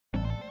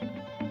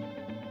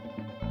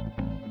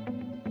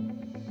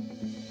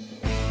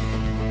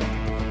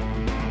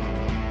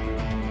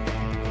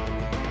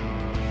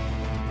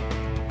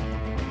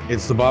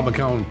It's the Bob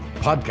McCown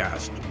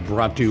podcast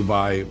brought to you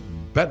by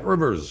Bet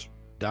Rivers.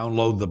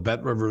 Download the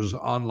Bet Rivers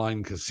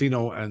online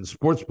casino and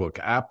sportsbook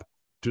app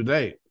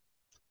today.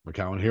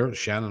 McCown here,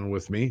 Shannon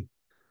with me.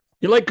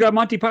 You like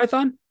Monty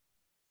Python?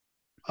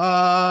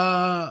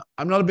 I'm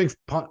not a big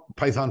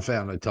Python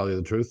fan, I tell you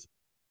the truth.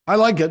 I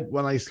like it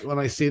when I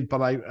see it,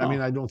 but I mean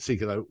I don't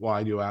seek it out.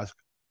 Why do you ask?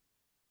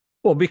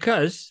 Well,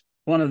 because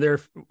one of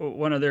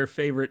their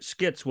favorite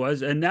skits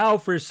was, and now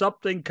for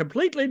something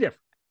completely different.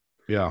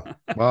 Yeah,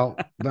 well,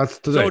 that's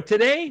today. So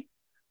today,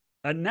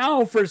 and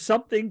now for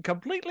something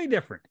completely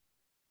different.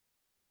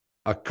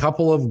 A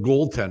couple of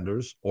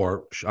goaltenders,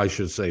 or I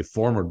should say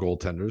former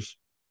goaltenders,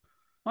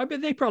 I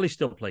bet they probably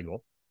still play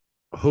goal,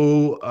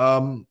 who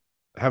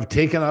have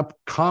taken up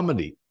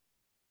comedy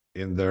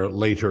in their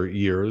later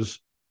years.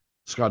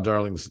 Scott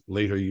Darling's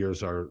later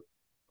years are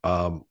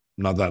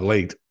not that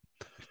late.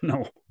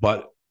 No.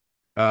 But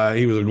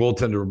he was a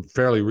goaltender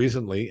fairly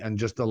recently, and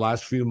just the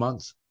last few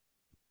months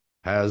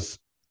has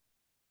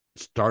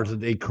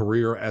started a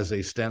career as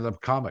a stand-up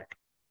comic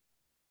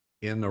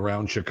in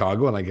around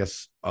Chicago, and I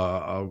guess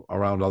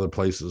around other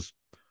places.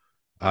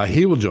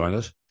 He will join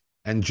us.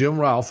 And Jim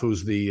Ralph,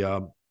 who's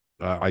the,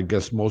 I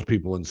guess most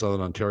people in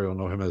Southern Ontario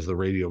know him as the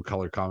radio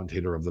color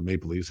commentator of the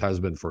Maple Leafs, has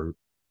been for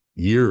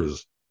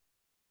years.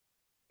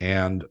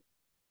 And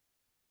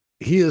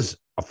he is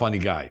a funny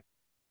guy.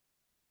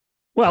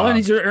 Well, and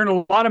he's earned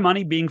a lot of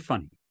money being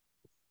funny.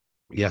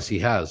 Yes, he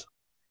has.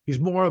 He's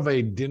more of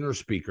a dinner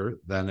speaker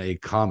than a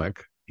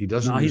comic. He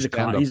doesn't. No, he's a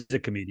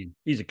comedian.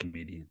 He's a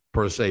comedian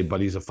per se,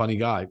 but he's a funny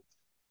guy.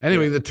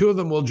 Anyway, the two of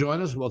them will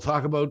join us. We'll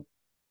talk about,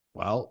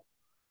 well,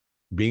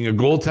 being a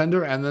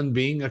goaltender and then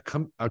being a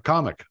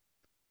comic.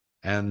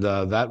 And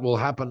that will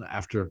happen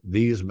after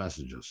these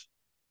messages.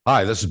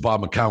 Hi, this is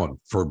Bob McCown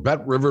for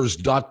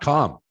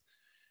BetRivers.com.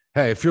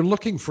 Hey, if you're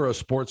looking for a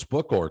sports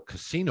book or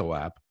casino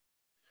app,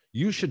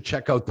 you should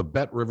check out the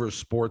BetRivers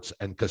Sports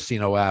and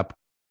Casino app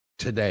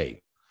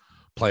today.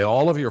 Play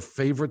all of your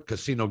favorite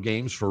casino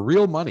games for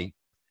real money,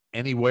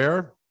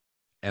 anywhere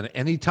and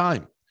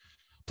anytime.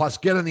 Plus,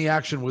 get in the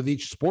action with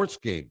each sports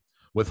game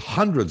with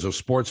hundreds of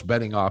sports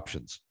betting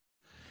options.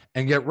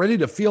 And get ready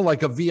to feel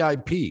like a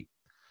VIP,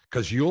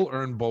 because you'll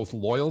earn both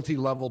loyalty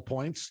level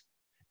points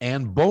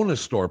and bonus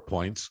store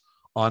points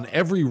on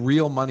every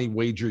real money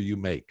wager you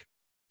make.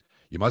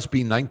 You must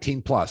be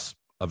 19 plus,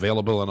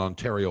 available in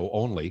Ontario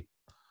only.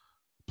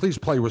 Please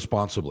play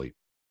responsibly.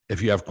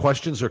 If you have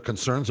questions or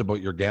concerns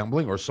about your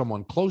gambling or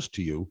someone close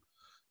to you,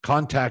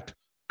 contact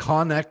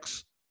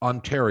Connex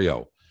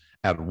Ontario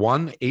at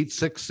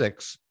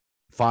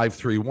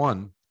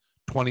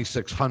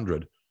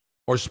 1-866-531-2600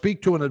 or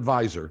speak to an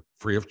advisor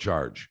free of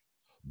charge.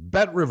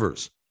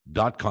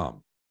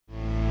 BetRivers.com.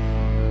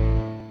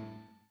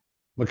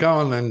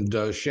 McCown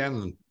and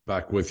Shannon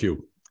back with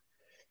you.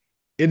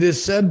 It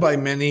is said by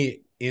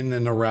many in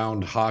and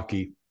around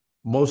hockey,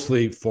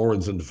 mostly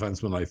forwards and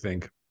defensemen, I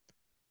think,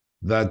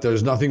 that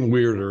there's nothing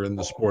weirder in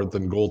the sport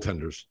than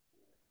goaltenders.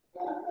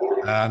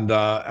 And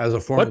as a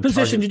former What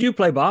position did you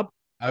play, Bob?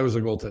 I was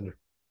a goaltender.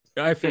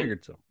 I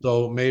figured so.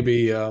 So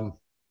maybe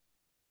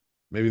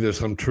there's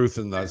some truth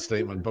in that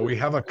statement. But we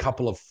have a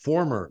couple of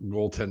former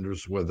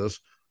goaltenders with us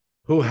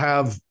who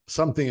have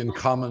something in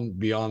common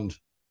beyond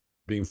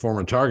being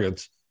former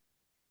targets,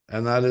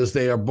 and that is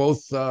they are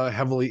both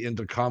heavily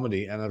into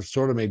comedy and have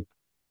sort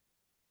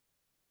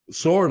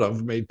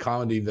of made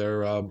comedy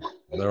their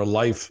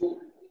life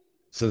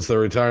since their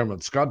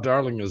retirement. Scott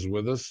Darling is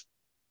with us,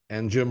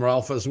 and Jim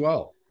Ralph as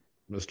well.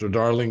 Mr.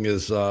 Darling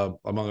is,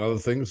 among other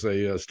things,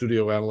 a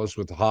studio analyst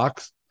with the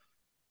Hawks,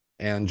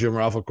 and Jim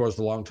Ralph, of course,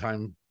 the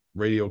longtime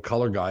radio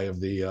color guy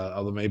of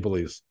the Maple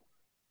Leafs.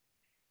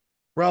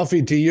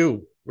 Ralphie, to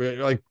you,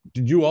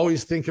 did you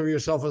always think of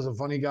yourself as a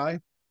funny guy?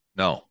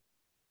 No,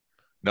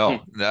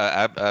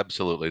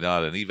 absolutely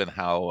not. And even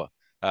how,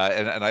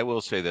 and I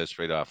will say this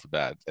right off the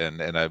bat,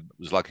 and I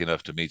was lucky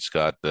enough to meet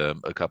Scott a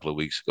couple of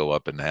weeks ago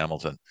up in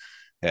Hamilton,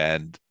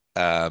 and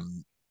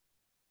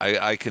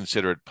I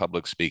consider it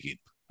public speaking.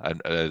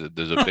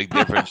 There's a big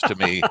difference to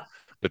me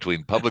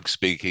between public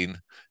speaking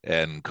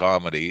and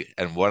comedy,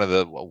 and one of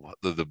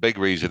the big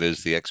reason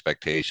is the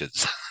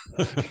expectations.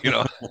 It's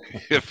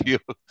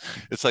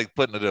like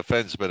putting a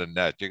defenseman in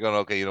net. You're going,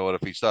 okay, you know what?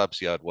 If he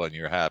stops you out one,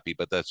 you're happy,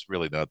 but that's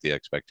really not the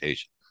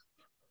expectation.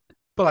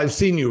 But I've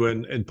seen you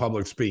in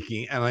public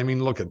speaking, and I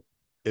mean, look,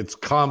 it's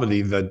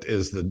comedy that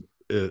is the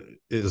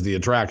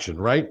attraction,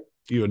 right?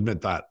 You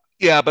admit that?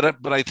 Yeah, but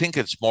I think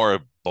it's more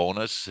a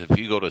bonus if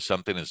you go to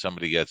something and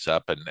somebody gets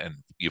up and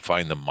you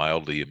find them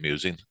mildly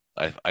amusing.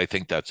 I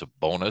think that's a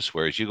bonus.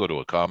 Whereas you go to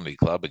a comedy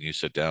club and you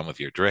sit down with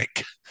your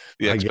drink,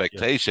 the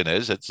expectation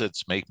is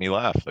it's make me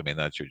laugh. I mean,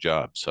 that's your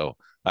job. So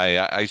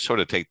I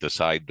sort of take the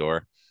side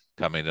door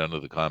coming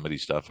into the comedy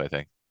stuff, I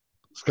think.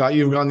 Scott,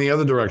 you've gone the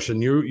other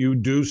direction. You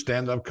do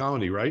stand-up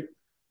comedy, right?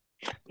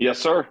 Yes,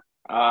 sir.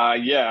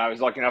 I was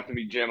lucky enough to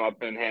meet Jim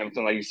up in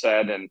Hamilton, like you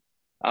said, and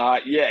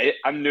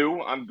I'm new.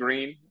 I'm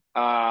green.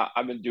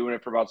 I've been doing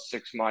it for about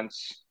 6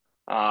 months.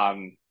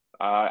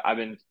 I've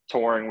been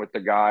touring with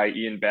the guy,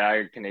 Ian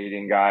Bagg,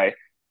 Canadian guy.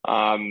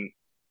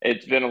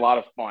 it's been a lot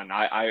of fun.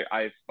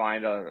 I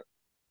find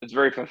it's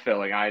very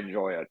fulfilling. I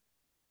enjoy it.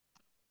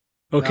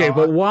 Okay, Now,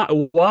 but why?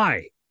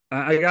 Why?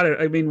 I got it.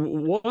 I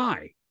mean,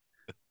 why?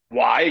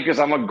 Why? Because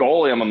I'm a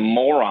goalie. I'm a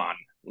moron.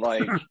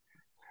 Like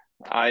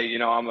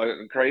I'm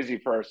a crazy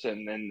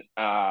person, and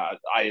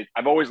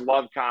I've always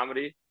loved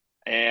comedy,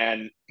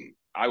 and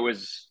I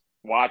was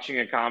watching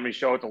a comedy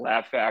show at the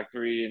Laugh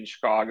Factory in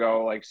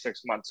Chicago like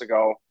 6 months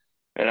ago,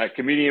 and a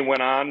comedian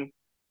went on,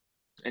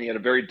 and he had a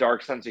very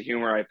dark sense of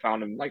humor. I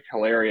found him like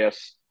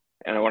hilarious,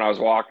 and when I was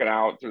walking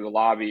out through the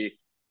lobby,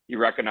 he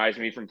recognized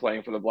me from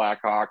playing for the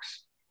Blackhawks,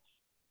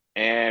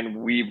 and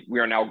we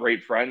are now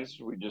great friends.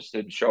 We just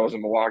did shows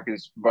in Milwaukee,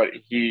 but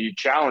he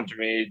challenged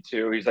me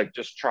to. He's like,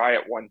 just try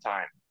it one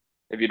time.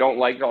 If you don't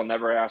like it, I'll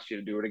never ask you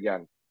to do it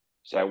again.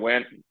 So I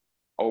went,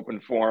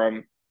 opened for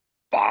him,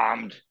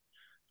 bombed,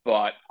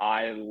 but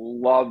I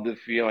love the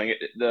feeling.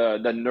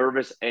 The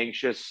nervous,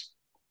 anxious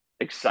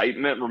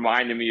excitement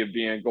reminded me of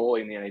being a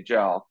goalie in the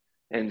NHL,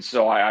 and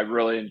so I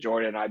really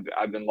enjoyed it. And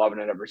I've been loving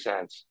it ever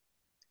since.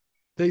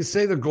 they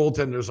say the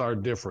goaltenders are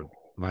different.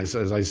 And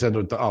as I said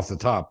off the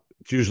top,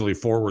 it's usually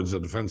forwards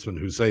and defensemen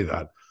who say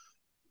that.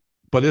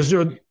 But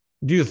do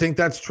you think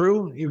that's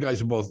true? You guys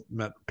have both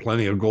met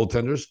plenty of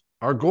goaltenders.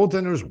 Are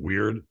goaltenders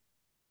weird,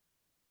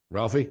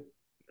 Ralphie?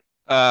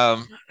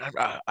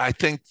 I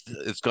think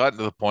it's gotten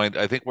to the point.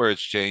 I think where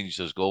it's changed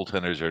is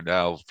goaltenders are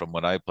now, from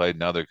when I played,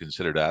 now they're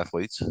considered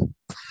athletes.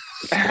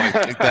 So I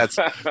think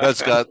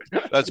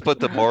that's put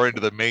them more into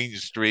the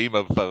mainstream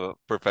of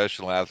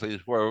professional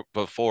athletes. Where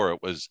before it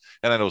was,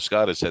 and I know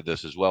Scott has said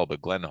this as well,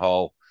 but Glenn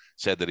Hall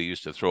said that he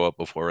used to throw up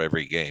before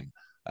every game.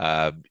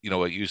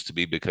 It used to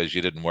be because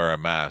you didn't wear a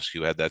mask,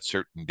 you had that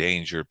certain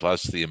danger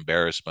plus the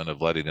embarrassment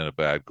of letting in a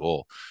bad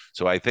goal.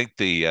 So I think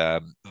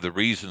the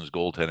reasons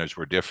goaltenders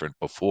were different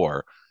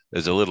before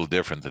is a little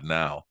different than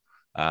now.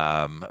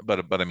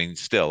 But I mean,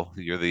 still,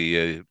 you're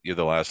the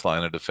last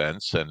line of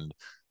defense, and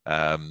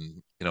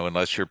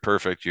unless you're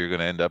perfect, you're going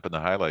to end up in the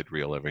highlight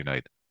reel every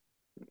night.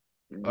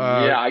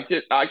 Uh, Yeah,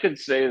 I could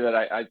say that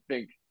I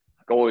think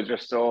goalies are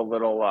still a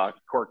little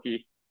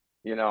quirky.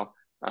 You know,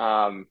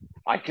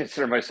 I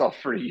consider myself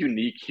a pretty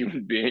unique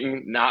human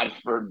being, not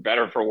for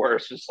better for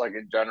worse. Just like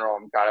in general,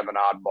 I'm kind of an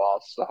oddball.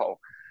 So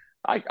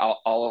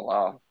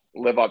I'll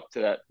live up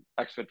to that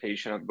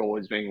expectation of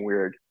goalies being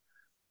weird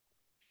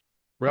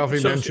Ralphie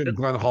So, mentioned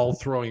Glenn Hall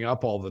throwing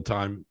up all the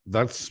time.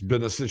 That's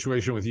been a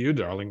situation with you,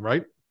 darling,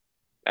 right?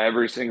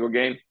 every single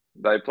game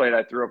that I played.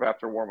 I threw up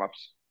after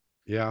warmups.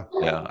 Yeah.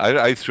 Yeah,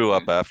 I threw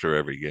up after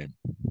every game.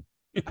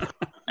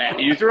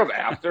 You threw up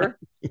after?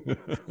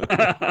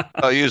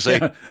 Oh, usually,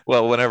 yeah,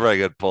 well, whenever I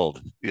get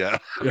pulled, yeah.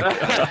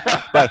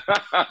 yeah. but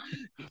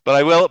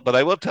but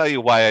I will tell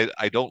you why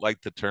I don't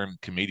like the term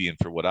comedian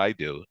for what I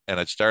do. And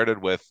it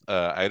started with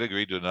I had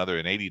agreed to another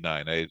in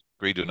 '89. I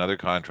agreed to another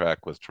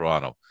contract with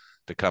Toronto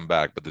to come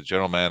back, but the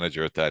general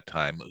manager at that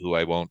time, who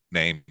I won't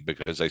name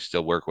because I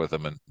still work with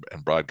him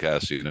and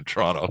broadcasting in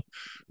Toronto,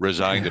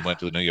 resigned and went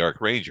to the New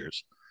York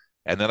Rangers.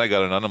 And then I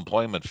got an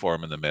unemployment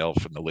form in the mail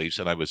from the Leafs,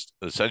 and I was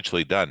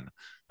essentially done.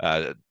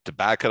 To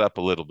back it up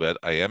a little bit,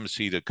 I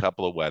emceed a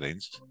couple of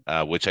weddings,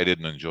 which I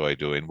didn't enjoy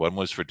doing. One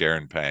was for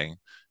Darren Pang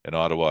in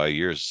Ottawa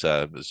years,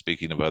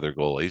 speaking of other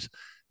goalies.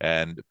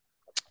 And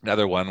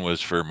another one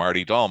was for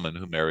Marty Dahlman,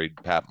 who married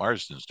Pat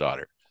Marsden's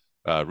daughter,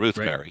 Ruth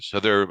Right. Mary.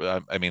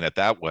 So I mean, at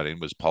that wedding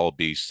was Paul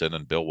Beeston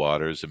and Bill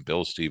Waters and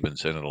Bill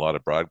Stevenson and a lot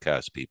of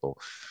broadcast people.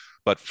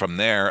 But from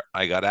there,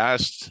 I got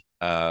asked,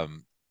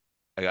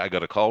 I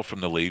got a call from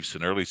the Leafs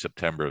in early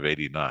September of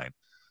 '89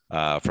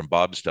 from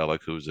Bob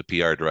Stellick, who was the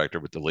PR director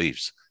with the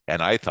Leafs.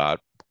 And I thought,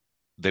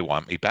 they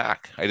want me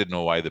back. I didn't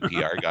know why the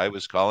PR guy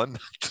was calling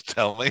to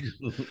tell me.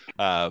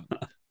 Uh,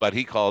 but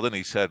he called and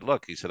he said,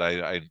 look, he said,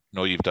 I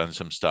know you've done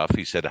some stuff.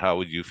 He said, how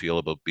would you feel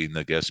about being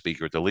the guest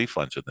speaker at the Leaf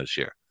Luncheon this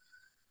year?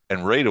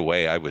 And right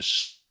away, I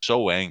was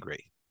so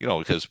angry,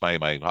 because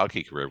my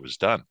hockey career was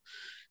done.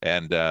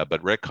 And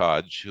but Rick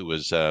Hodge, who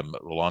was a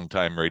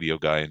longtime radio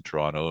guy in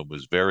Toronto and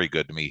was very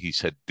good to me, he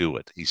said, "Do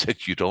it." He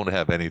said, "You don't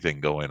have anything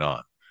going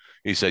on."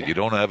 He said, "You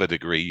don't have a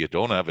degree, you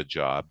don't have a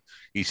job."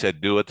 He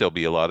said, "Do it. There'll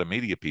be a lot of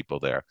media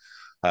people there."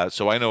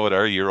 So I know at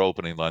our year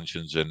opening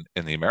luncheons in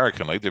the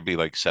American League, there'd be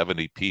like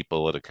 70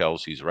 people at a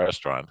Kelsey's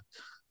restaurant,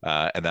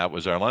 and that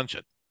was our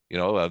luncheon.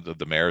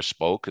 The mayor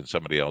spoke and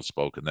somebody else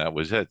spoke, and that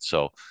was it.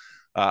 So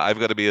I've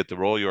got to be at the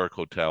Royal York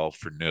Hotel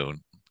for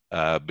noon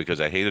because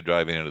I hated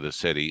driving into the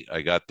city.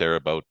 I got there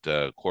about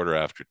quarter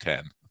after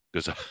 10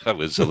 because I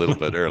was a little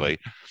bit early.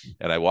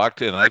 And I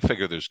walked in and I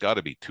figured there's got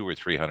to be 200 or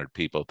 300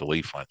 people at the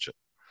Leaf Luncheon.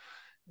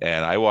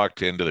 And I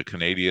walked into the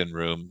Canadian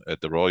room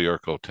at the Royal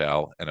York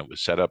Hotel and it was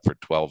set up for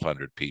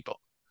 1,200 people.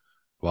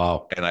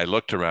 Wow. And I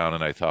looked around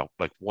and I thought,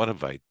 like, what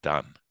have I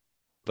done?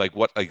 Like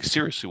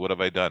seriously, what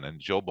have I done? And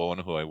Joe Bowen,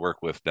 who I work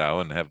with now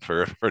and have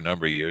for a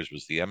number of years,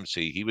 was the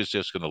MC. He was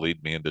just going to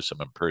lead me into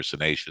some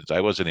impersonations.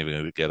 I wasn't even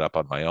going to get up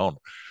on my own.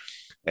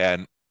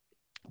 And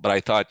but I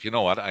thought, you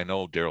know what? I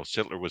know Daryl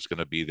Sittler was going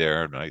to be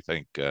there, and I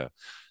think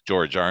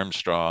George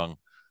Armstrong,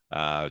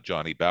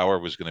 Johnny Bauer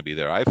was going to be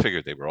there. I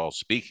figured they were all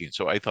speaking,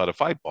 so I thought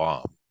if I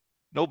bomb,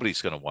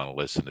 nobody's going to want to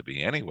listen to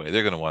me anyway.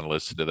 They're going to want to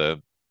listen to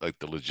the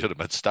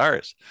legitimate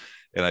stars.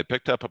 And I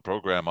picked up a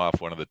program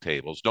off one of the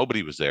tables.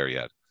 Nobody was there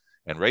yet.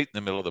 And right in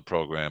the middle of the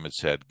program, it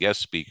said,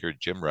 guest speaker,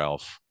 Jim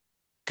Ralph,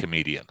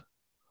 comedian.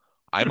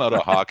 I'm out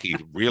of hockey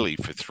really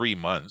for 3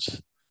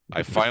 months.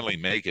 I finally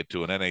make it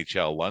to an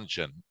NHL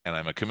luncheon, and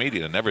I'm a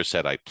comedian. I never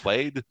said I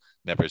played,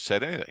 never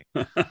said anything.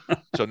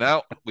 So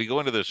now we go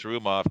into this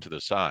room off to the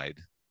side,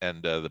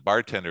 and the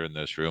bartender in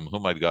this room,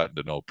 whom I'd gotten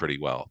to know pretty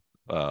well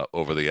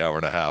over the hour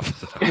and a half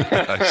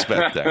I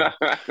spent there,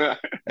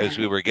 as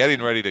we were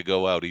getting ready to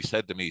go out, he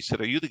said to me, he said,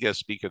 "Are you the guest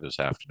speaker this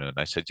afternoon?"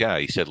 I said, "Yeah."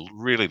 He said,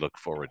 "Really look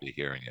forward to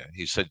hearing you."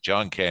 He said,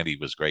 "John Candy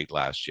was great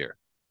last year."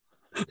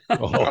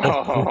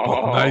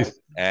 Nice.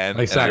 And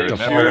Nice I act of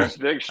remember, fairness.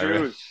 big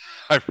shoes.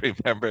 I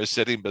remember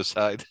sitting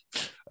beside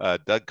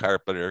Doug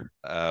Carpenter,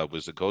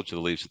 was the coach of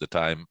the Leafs at the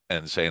time,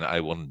 and saying, "I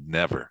will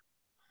never,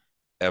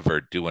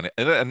 ever do any."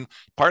 And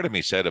part of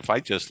me said, if I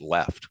just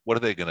left, what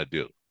are they going to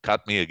do?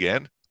 Cut me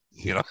again?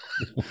 You know.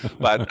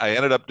 But I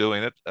ended up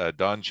doing it.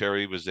 Don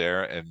Cherry was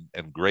there,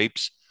 and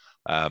Grapes,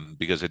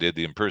 because I did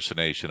the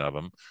impersonation of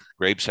him.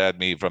 Grapes had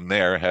me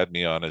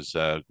on his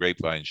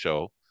Grapevine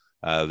show.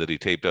 That he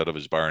taped out of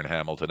his bar in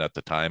Hamilton at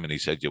the time, and he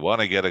said, "You want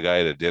to get a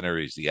guy at a dinner?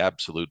 He's the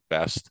absolute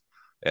best."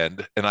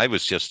 And I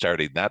was just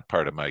starting that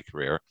part of my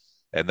career,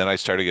 and then I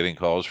started getting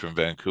calls from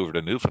Vancouver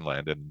to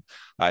Newfoundland, and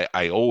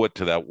I owe it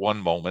to that one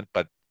moment.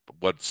 But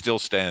what still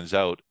stands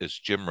out is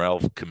Jim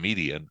Ralph,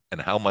 comedian, and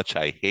how much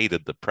I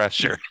hated the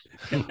pressure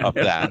of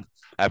that,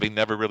 having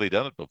never really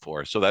done it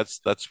before. So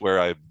that's where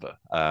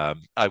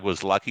I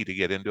was lucky to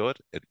get into it.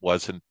 It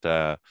wasn't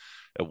by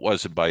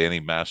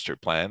any master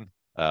plan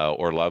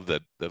or love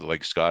that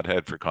like Scott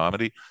had for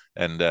comedy,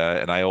 and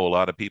I owe a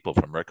lot of people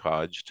from Rick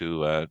Hodge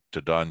to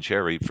Don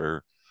Cherry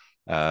for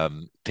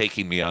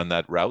taking me on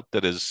that route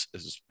that has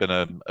been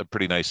a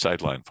pretty nice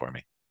sideline for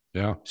me.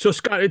 Yeah. So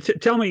Scott,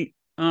 tell me,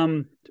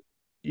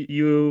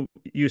 you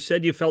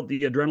said you felt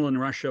the adrenaline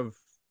rush of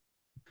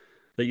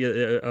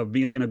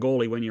being a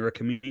goalie when you're a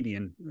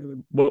comedian.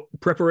 Well,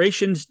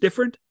 preparation's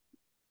different.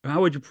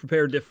 How would you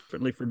prepare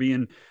differently for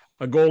being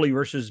a goalie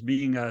versus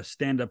being a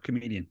stand-up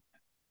comedian?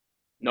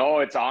 No,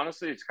 it's kind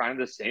of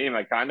the same.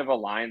 I kind of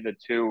aligned the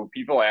two.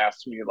 People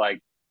ask me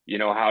like,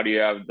 how do you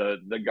have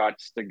the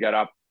guts to get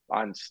up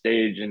on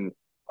stage? And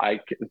I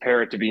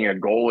compare it to being a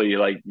goalie.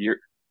 Like you're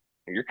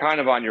kind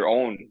of on your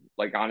own,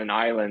 like on an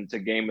island. It's a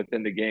game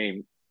within the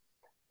game.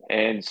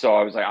 And so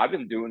I was like, I've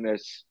been doing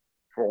this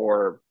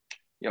for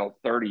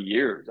 30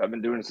 years. I've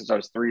been doing it since I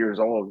was 3 years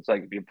old. It's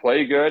like if you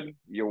play good,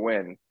 you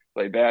win.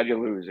 Play bad, you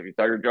lose. If you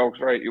tell your jokes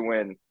right, you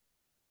win.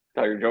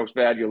 Tell your jokes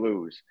bad, you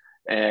lose.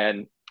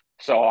 And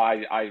so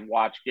I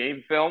watch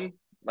game film,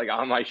 like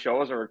on my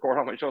shows, or record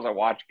on my shows. I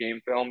watch game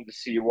film to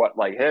see what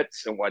like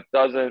hits and what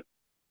doesn't,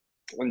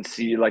 and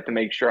see like to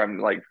make sure I'm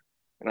like,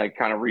 and I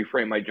kind of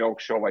reframe my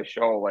jokes show by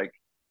show, like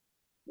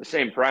the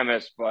same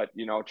premise, but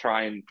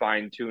try and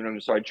fine tune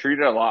them. So I treat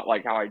it a lot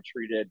like how I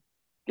treated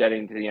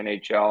getting to the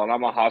NHL. And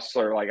I'm a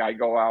hustler. Like I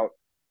go out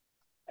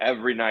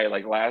every night.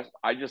 Like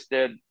I just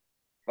did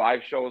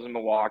 5 shows in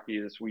Milwaukee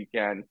this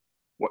weekend.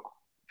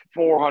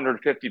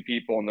 450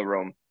 people in the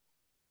room.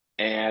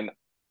 And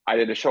I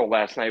did a show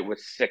last night with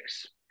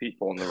 6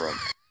 people in the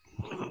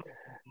room.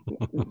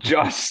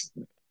 Just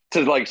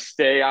to like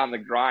stay on the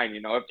grind.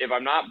 If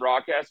I'm not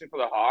broadcasting for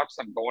the Hawks,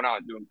 I'm going out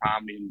and doing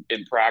comedy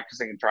and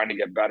practicing and trying to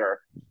get better.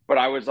 But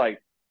I was like,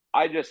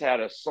 I just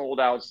had a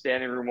sold out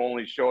standing room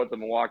only show at the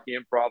Milwaukee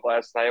Improv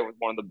last night with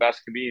one of the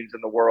best comedians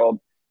in the world.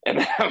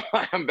 And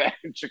I'm back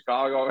in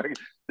Chicago.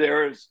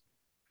 There's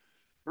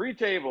 3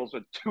 tables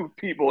with 2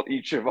 people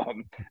each of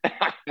them. And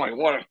I'm like,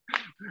 what?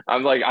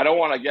 I'm like, I don't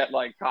want to get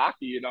like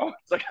cocky,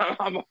 It's like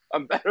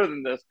I'm better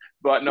than this,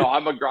 but no,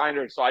 I'm a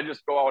grinder, so I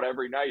just go out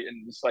every night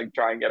and just like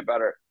try and get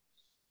better.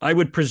 I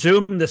would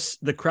presume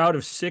the crowd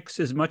of 6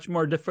 is much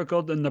more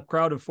difficult than the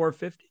crowd of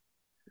 450.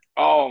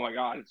 Oh my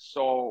god, it's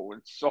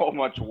so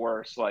much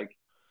worse. Like,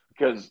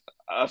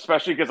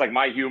 especially because like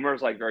my humor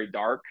is like very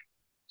dark,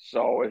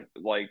 so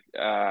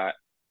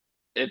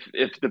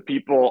if the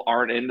people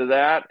aren't into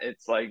that,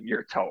 it's like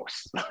you're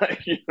toast.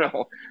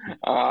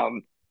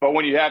 But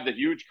when you have the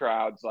huge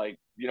crowds, like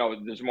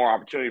there's more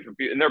opportunity for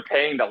people, and they're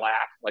paying to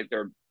laugh. Like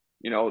they're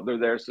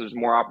there, so there's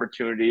more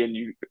opportunity, and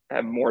you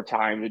have more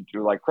time to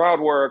do like crowd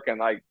work and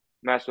like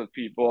mess with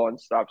people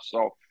and stuff.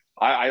 So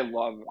I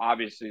love,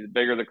 obviously, the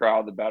bigger the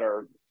crowd, the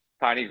better.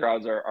 Tiny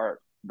crowds are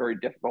very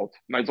difficult.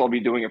 Might as well be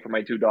doing it for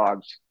my 2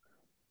 dogs.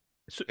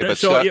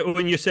 So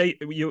when you say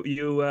you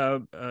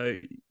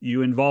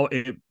involve,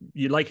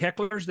 you like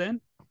hecklers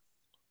then?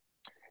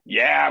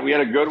 Yeah, we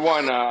had a good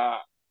one.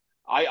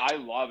 I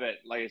love it.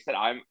 Like I said,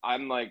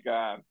 I'm like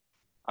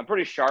I'm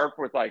pretty sharp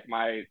with like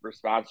my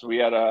response. We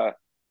had a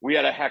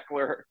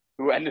heckler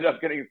who ended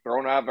up getting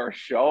thrown out of our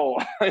show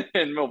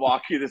in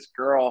Milwaukee. This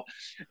girl,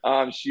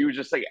 she was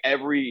just like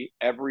every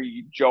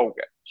joke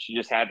she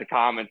just had to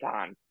comment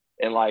on,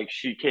 and like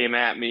she came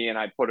at me, and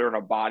I put her in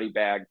a body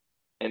bag,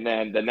 and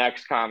then the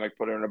next comic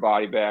put her in a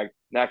body bag,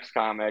 next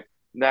comic,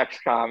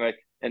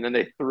 and then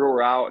they threw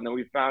her out, and then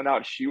we found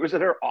out she was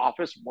at her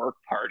office work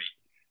party.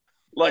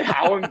 Like,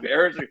 how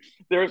embarrassing.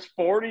 There's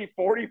 40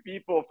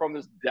 people from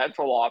this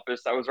dental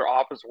office. That was her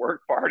office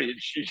work party, and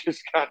she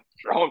just got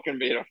drunk and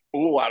made a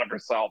fool out of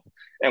herself.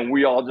 And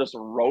we all just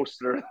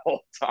roasted her the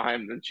whole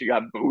time. Then she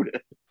got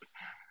booted.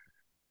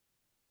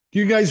 Do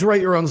you guys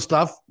write your own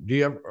stuff? Do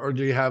you have, or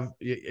do you have?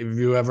 Have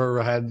you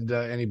ever had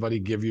anybody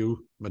give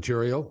you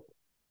material?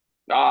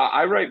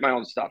 I write my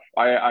own stuff.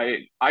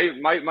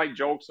 My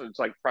jokes, it's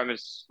like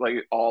premise like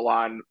all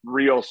on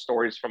real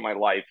stories from my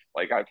life.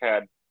 Like, I've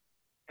had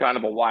kind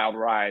of a wild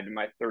ride in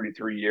my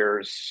 33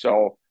 years.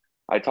 So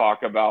I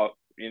talk about,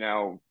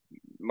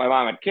 my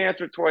mom had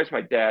cancer twice,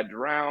 my dad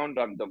drowned,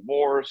 I'm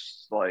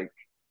divorced, like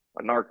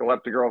a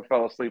narcoleptic girl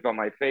fell asleep on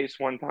my face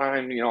one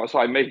time, so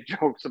I make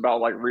jokes about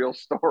like real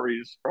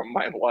stories from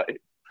my life.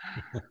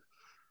 I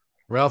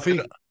Ralphie?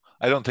 don't,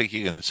 I don't think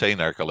you can say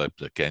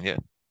narcoleptic, can you? You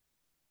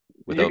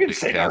Without can being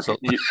say narco.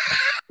 canceled.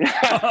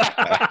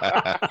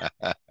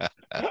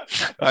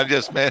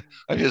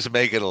 I'm just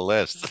making a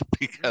list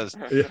because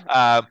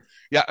Yeah.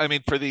 yeah, I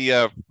mean for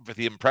the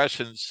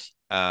impressions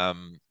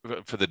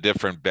for the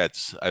different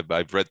bets,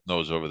 I've written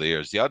those over the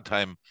years. The odd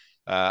time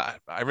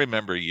I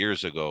remember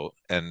years ago,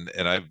 and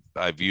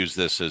I've used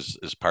this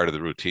as part of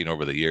the routine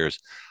over the years.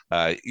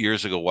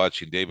 Years ago,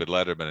 watching David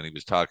Letterman, and he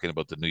was talking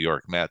about the New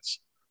York Mets,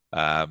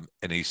 and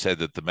he said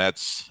that the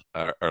Mets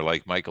are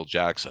like Michael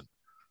Jackson.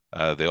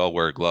 They all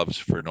wear gloves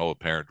for no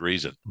apparent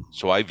reason.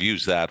 So I've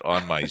used that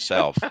on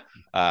myself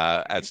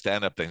at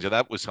stand-up things, and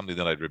that was something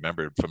that I'd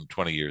remembered from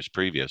 20 years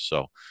previous.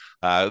 So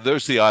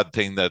there's the odd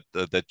thing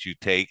that you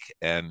take,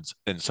 and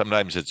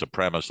sometimes it's a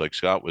premise, like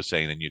Scott was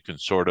saying, and you can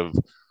sort of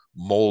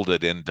mold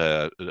it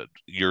into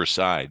your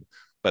side.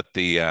 But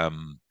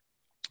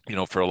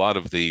for a lot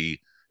of the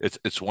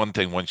it's one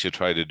thing once you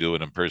try to do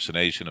an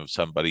impersonation of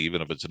somebody,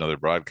 even if it's another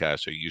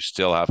broadcaster, you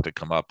still have to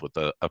come up with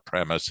a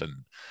premise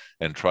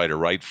and try to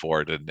write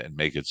for it and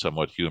make it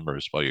somewhat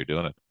humorous while you're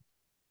doing it.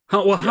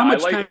 How Yeah, I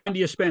much like. time do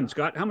you spend,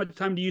 Scott? How much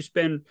time do you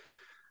spend?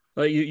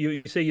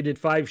 You say you did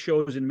 5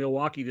 shows in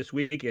Milwaukee this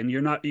week, and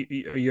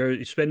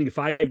you're spending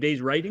 5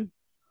 days writing.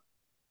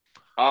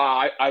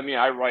 I mean,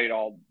 I write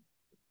all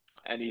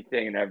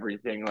anything and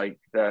everything like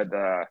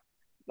the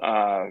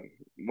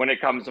when it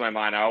comes to my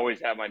mind, I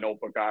always have my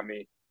notebook on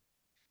me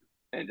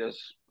and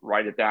just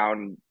write it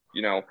down.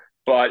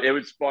 But it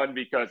was fun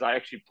because I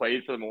actually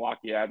played for the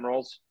Milwaukee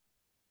Admirals.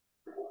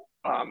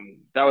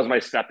 That was my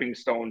stepping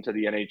stone to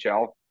the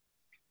NHL,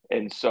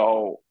 and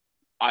so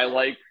I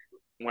like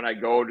when I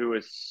go to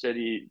a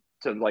city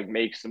to like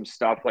make some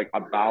stuff like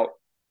about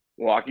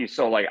Milwaukee.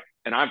 So like,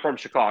 and I'm from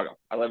Chicago.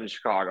 I live in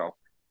Chicago,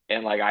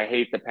 and like I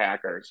hate the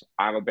Packers.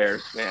 I'm a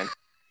Bears fan,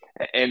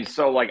 and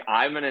so like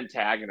I'm an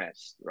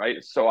antagonist,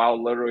 right? So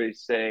I'll literally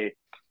say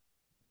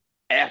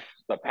F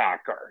the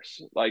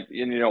Packers. Like,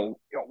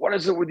 what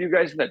is it with you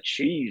guys and the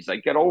cheese?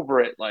 Like, get over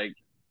it. Like,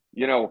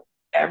 you know,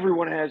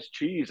 everyone has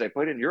cheese. I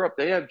played in Europe,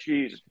 they have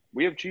cheese.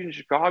 We have cheese in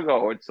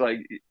Chicago. It's like,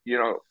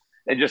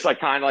 and just like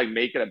kind of like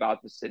make it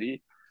about the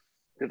city.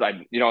 Because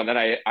and then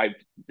I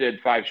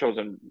did 5 shows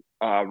in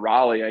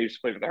Raleigh. I used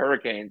to play for the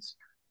Hurricanes.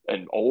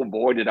 And oh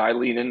boy, did I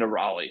lean into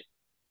Raleigh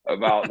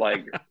about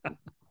like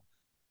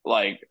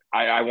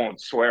I won't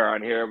swear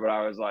on here, but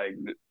I was like,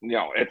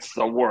 it's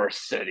the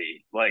worst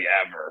city like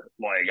ever.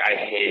 Like I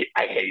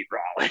hate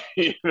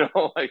Raleigh,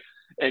 like,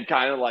 and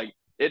kind of like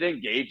it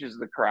engages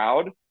the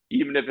crowd,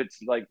 even if it's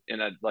like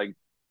in a like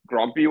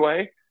grumpy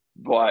way,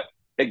 but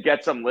it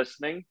gets them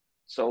listening.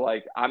 So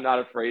like I'm not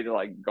afraid to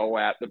like go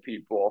at the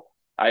people.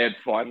 I had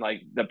fun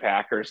like the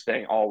Packers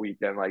thing all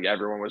weekend. Like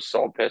everyone was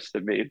so pissed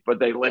at me, but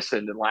they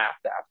listened and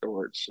laughed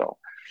afterwards. So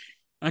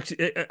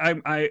Actually,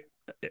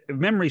 if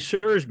memory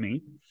serves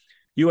me,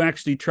 you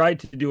actually tried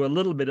to do a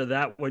little bit of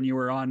that when you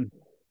were on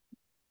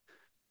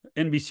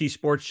NBC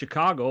Sports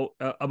Chicago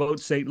about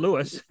St.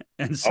 Louis,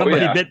 and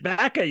somebody yeah. bit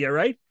back at you,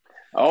 right?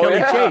 Oh Kelly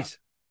yeah. Chase.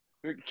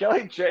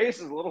 Kelly Chase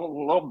is a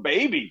little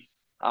baby.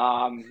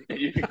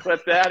 You can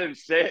clip that and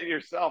say it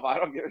yourself. I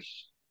don't give a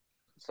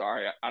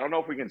sorry. I don't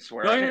know if we can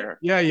swear on here.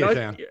 Yeah, you No,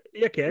 can.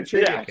 you can.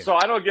 Sure, Yeah, you can. so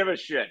I don't give a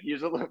shit.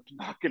 He's a little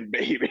fucking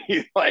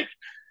baby. Like,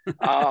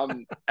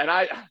 and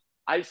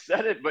I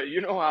said it, but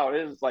you know how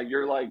it is. Like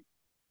you're like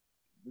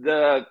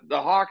the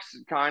Hawks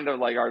kind of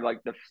like are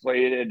like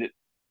deflated,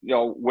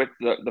 with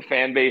the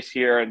fan base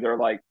here, and they're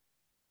like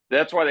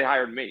that's why they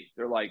hired me.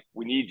 They're like,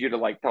 we need you to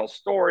like tell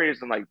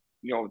stories and like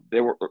we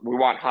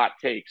want hot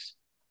takes,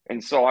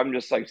 and so I'm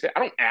just like, I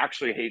don't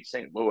actually hate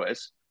St.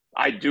 Louis.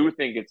 I do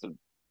think it's a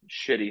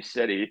shitty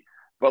city,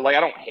 but like I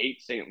don't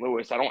hate St.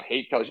 Louis. I don't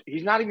hate Kelly.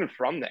 He's not even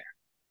from there.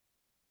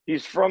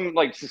 He's from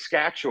like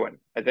Saskatchewan,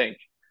 I think.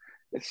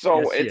 So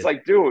Yes, he is. it's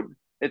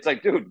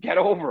like, dude, get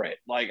over it.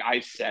 Like I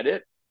said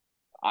it,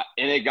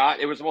 and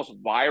it was the most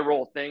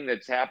viral thing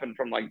that's happened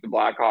from like the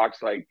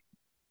Blackhawks like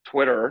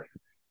Twitter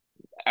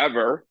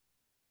ever.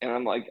 And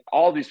I'm like,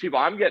 all these people,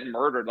 I'm getting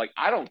murdered. Like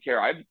I don't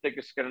care. I have the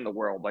thickest skin in the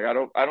world. Like I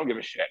don't give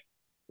a shit.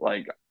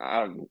 Like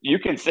you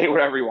can say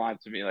whatever you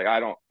want to me. Like I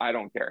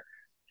don't care.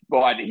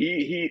 But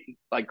he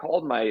like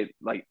called my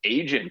like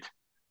agent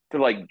to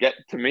like get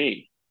to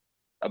me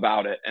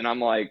about it, and I'm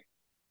like,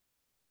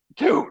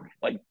 dude,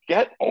 like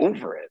get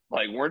over it.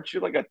 Like, weren't you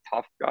like a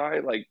tough guy?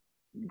 Like,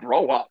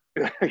 grow up.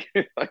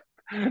 Like,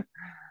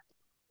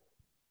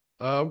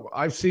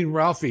 I've seen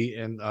Ralphie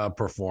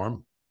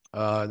perform.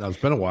 Now it's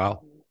been a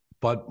while,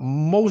 but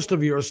most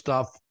of your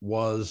stuff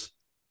was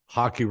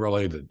hockey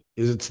related.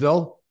 Is it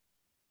still?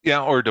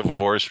 Yeah, or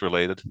divorce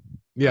related.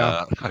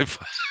 Yeah. I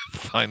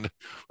find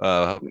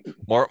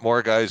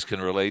more guys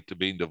can relate to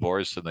being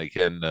divorced than they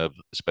can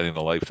spending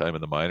a lifetime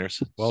in the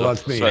minors. Well,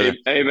 that's me. I,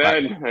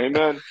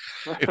 Amen.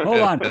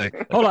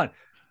 Hold on.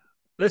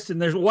 Listen,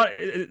 there's one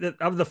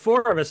of the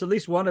four of us. At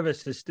least one of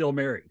us is still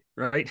married,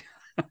 right?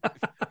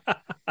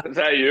 Is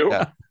that you?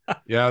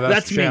 Yeah,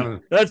 that's Shannon.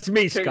 me. That's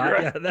me,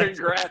 Scott.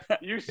 Congrats.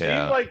 You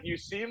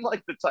seem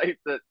like the type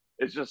that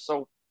is just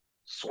so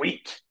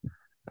sweet.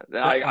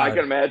 I can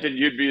imagine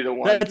you'd be the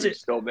one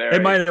who's still married.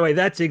 And by the way,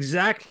 that's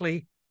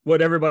exactly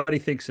what everybody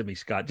thinks of me,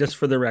 Scott. Just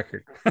for the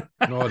record.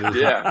 No, it isn't.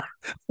 Yeah.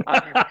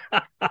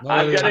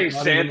 I'm getting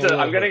Santa.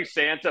 I'm getting bit.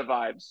 Santa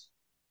vibes.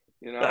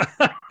 You know,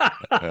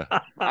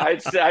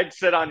 I'd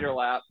sit on your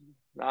lap,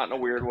 not in a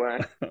weird way.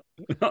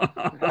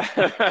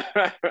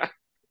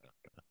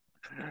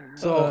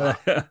 So,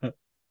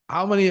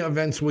 how many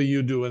events will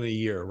you do in a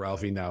year,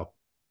 Ralphie? Now,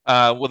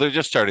 well, they're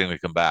just starting to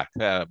come back.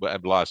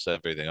 I've lost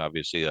everything,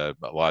 obviously, a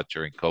lot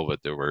during COVID.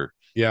 There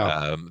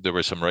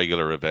were some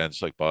regular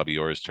events like Bobby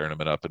Orr's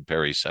tournament up in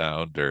Perry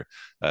Sound, or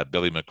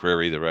Billy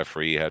McCreary, the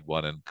referee, had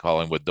one in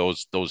Collingwood.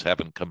 Those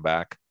haven't come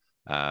back.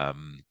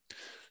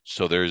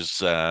 So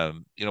there's,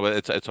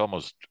 it's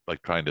almost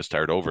like trying to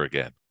start over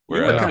again.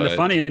 You were kind of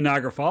funny in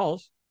Niagara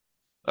Falls.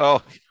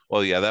 Oh,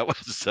 well, yeah, that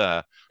was,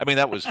 that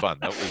was fun.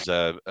 That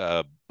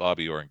was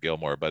Bobby Orr and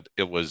Gilmore, but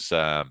it was,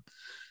 that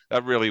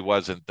really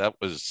wasn't, that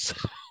was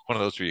one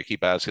of those where you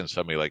keep asking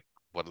somebody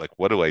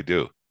what do I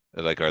do?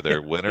 Like, are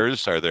there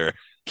winners? Are there,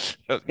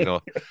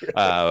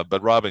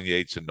 but Robin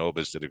Yates and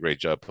Novus did a great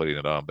job putting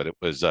it on, but it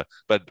was,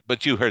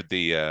 but you heard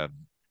the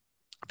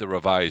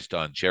revised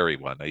Don Cherry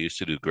one. I used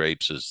to do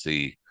grapes as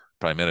the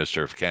Prime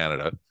Minister of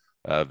Canada,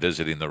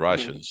 visiting the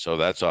Russians. So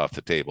that's off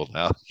the table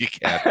now. You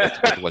can't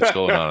with what's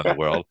going on in the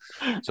world.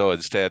 So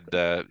instead,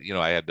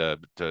 I had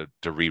to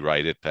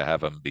rewrite it to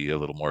have them be a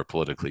little more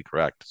politically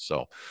correct.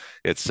 So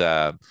it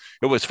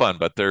was fun,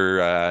 but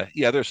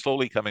they're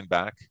slowly coming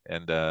back.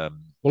 And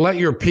well, at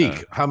your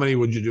peak, how many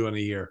would you do in a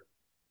year?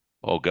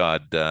 Oh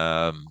God,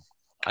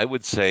 I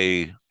would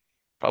say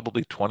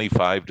probably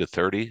 25 to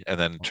 30, and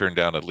then turn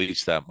down at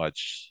least that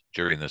much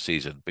during the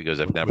season, because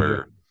I've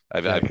never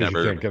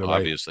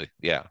obviously,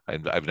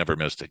 I've never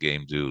missed a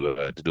game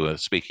to do a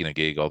speaking a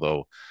gig,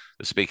 although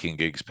the speaking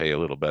gigs pay a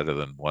little better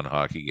than one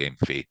hockey game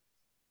fee.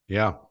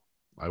 Yeah,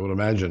 I would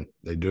imagine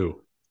they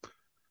do.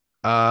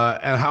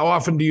 And how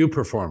often do you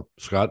perform,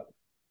 Scott?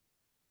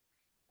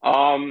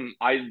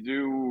 I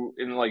do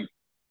in like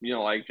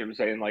Jim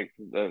saying, like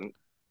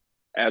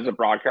as a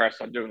broadcast,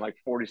 I'm doing like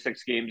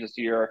 46 games this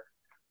year.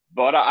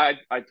 But I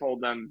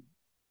told them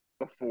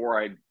before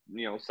I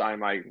sign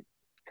my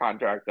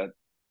contract that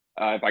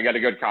if I get a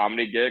good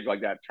comedy gig,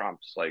 like, that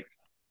trumps, like,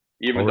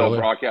 even though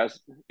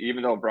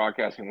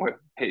broadcasting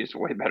pays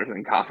way better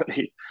than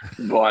comedy.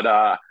 But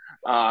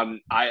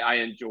I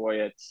enjoy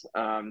it.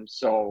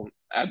 So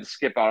I had to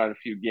skip out on a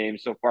few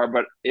games so far.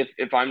 But if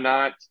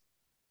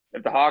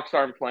the Hawks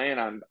aren't playing,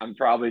 I'm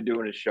probably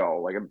doing a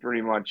show. Like, I'm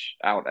pretty much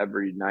out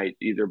every night,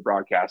 either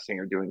broadcasting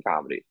or doing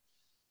comedy.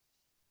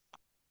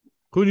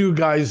 Who do you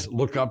guys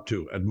look up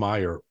to,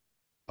 admire,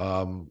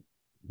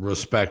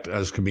 respect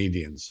as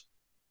comedians?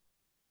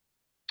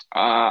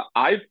 I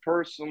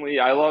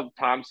love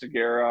Tom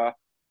Segura,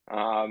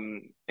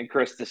 and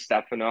Chris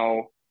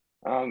DiStefano,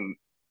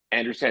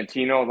 Andrew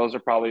Santino. Those are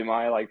probably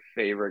my like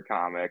favorite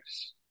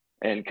comics,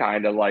 and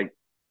kind of like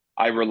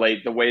I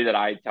relate the way that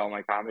I tell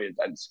my comedy.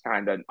 That's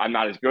kind of, I'm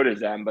not as good as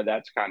them, but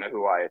that's kind of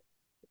who I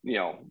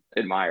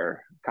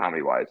admire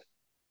comedy wise.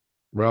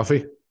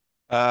 Ralphie?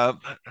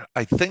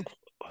 I think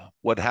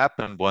what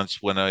happened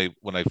once when I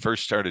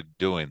first started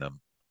doing them,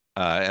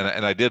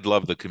 and I did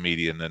love the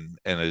comedian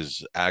and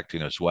his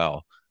acting as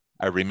well.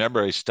 I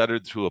remember I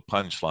stuttered through a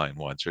punchline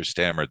once, or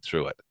stammered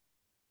through it,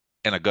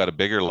 and I got a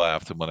bigger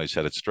laugh than when I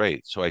said it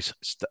straight. So I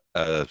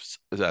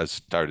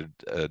started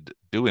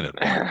doing it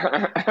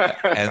more.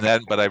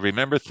 But I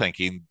remember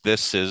thinking,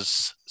 this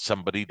is,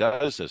 somebody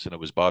does this, and it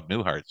was Bob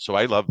Newhart. So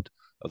I loved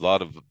a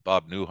lot of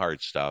Bob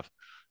Newhart stuff.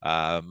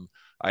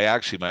 I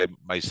actually,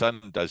 my son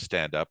does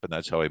stand up, and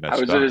that's how I met. I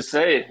was going to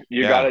say,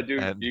 you got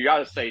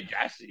to say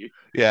Jesse.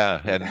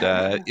 Yeah, and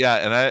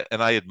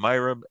and I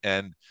admire him.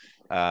 And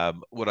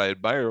what I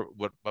admire,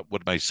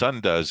 what my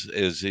son does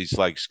is, he's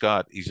like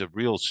Scott. He's a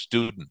real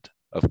student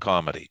of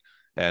comedy.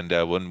 And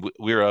when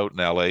we were out in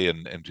LA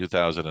in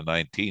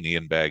 2019,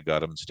 Ian Bagg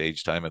got him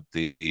stage time at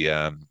the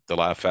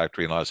Laugh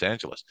Factory in Los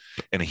Angeles,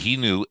 and he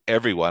knew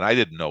everyone. I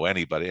didn't know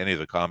anybody, any of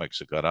the comics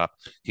that got up.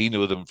 He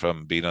knew them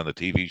from being on the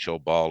TV show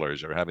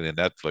Ballers or having a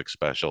Netflix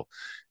special.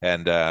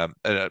 And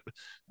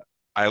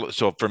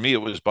so for me,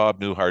 it was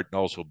Bob Newhart, and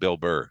also Bill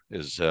Burr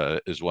is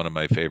one of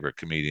my favorite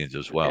comedians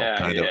as well.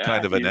 Yeah,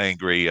 kind of an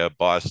angry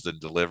Boston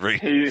delivery.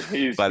 He's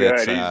good. He's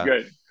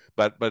good.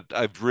 but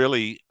I've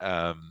really,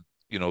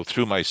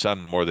 through my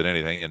son more than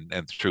anything,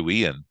 and through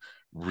Ian,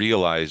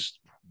 realized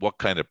what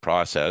kind of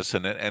process,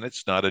 and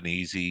it's not an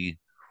easy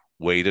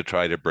way to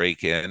try to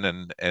break in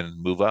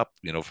and move up,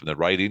 from the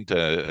writing to,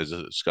 as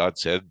Scott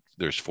said,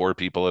 there's 4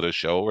 people at a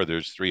show or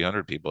there's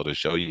 300 people at a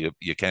show. You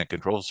can't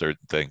control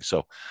certain things.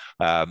 So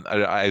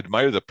I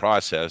admire the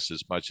process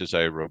as much as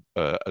I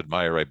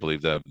admire, I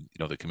believe, the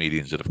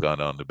comedians that have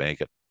gone on to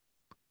make it.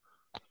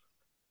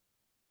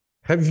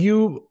 Have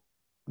you,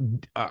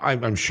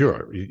 I'm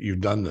sure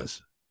you've done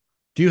this.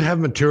 Do you have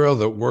material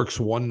that works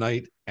one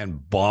night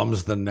and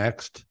bombs the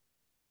next?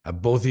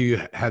 Have both of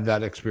you had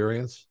that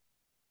experience?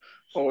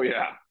 Oh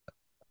yeah.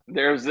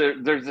 There's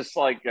this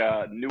like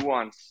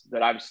nuance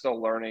that I'm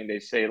still learning. They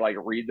say like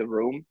read the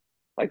room,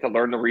 like to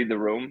learn to read the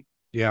room.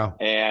 Yeah.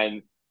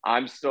 And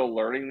I'm still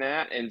learning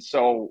that. And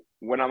so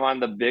when I'm on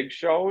the big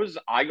shows,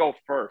 I go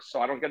first. So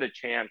I don't get a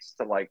chance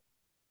to like,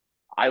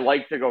 I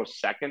like to go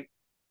second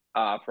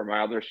for my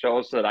other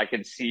shows so that I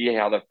can see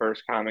how the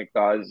first comic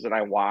does. And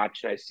I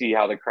watch, and I see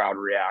how the crowd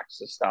reacts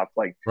to stuff.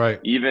 Like Right.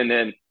 even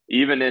in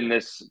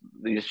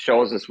these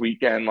shows this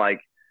weekend,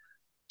 like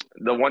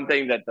the one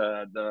thing that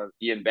the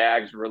Ian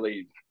Baggs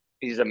really,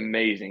 he's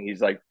amazing.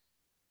 He's like,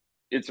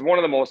 it's one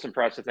of the most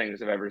impressive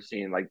things I've ever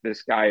seen. Like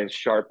this guy is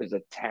sharp as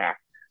a tack,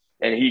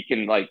 and he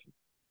can like,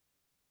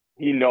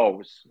 he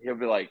knows. He'll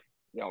be like,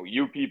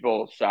 you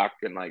people suck,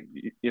 and like,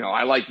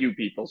 I like you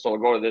people, so I'll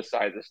go to this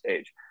side of the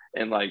stage,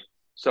 and like,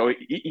 so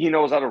he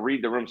knows how to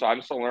read the room. So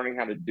I'm still learning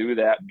how to do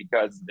that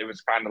because it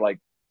was kind of like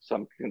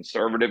some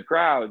conservative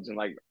crowds, and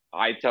like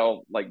I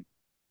tell like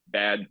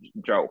bad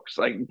jokes,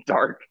 like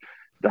dark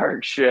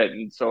shit,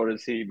 and so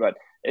does he. But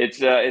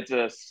it's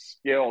a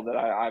skill that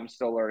I'm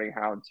still learning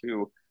how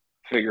to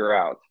figure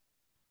out.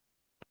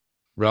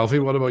 Ralphie,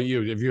 what about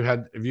you? Have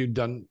you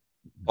done?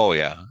 Oh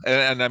yeah,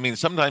 and I mean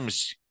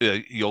sometimes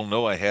you'll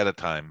know ahead of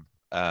time.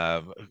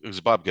 Because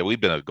Bobcat,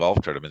 we've been at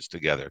golf tournaments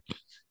together,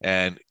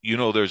 and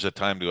there's a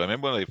time to. I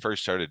remember when I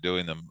first started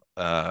doing them.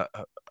 I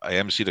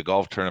emceed a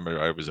golf tournament.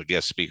 I was a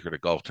guest speaker at a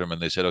golf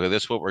tournament. They said, "Okay,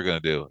 this is what we're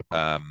going to do.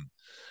 We're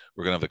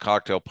going to have the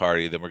cocktail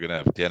party, then we're going to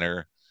have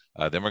dinner,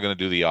 then we're going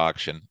to do the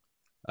auction,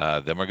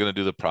 then we're going to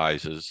do the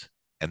prizes,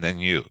 and then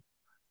you.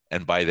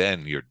 And by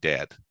then you're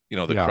dead.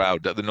 The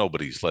crowd,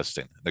 nobody's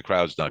listening. The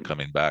crowd's not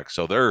coming back.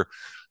 So there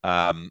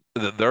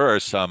are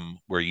some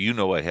where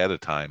ahead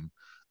of time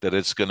that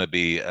it's going to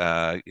be,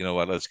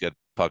 let's get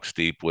pucks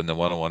deep, win the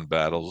one-on-one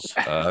battles,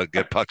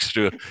 get pucks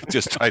through,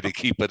 just try to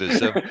keep it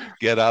as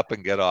get up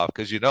and get off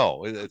because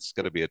it's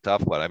going to be a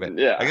tough one. I mean,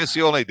 yeah. I guess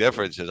the only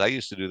difference is I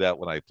used to do that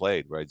when I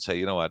played, where I'd say,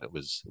 you know what, it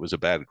was a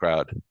bad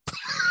crowd.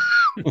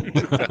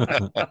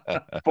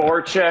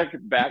 Forecheck,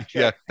 back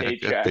check,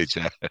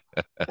 paycheck.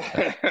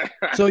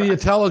 So you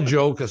tell a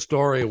joke, a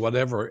story,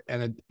 whatever,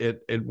 and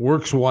it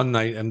works one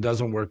night and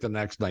doesn't work the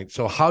next night.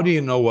 So how do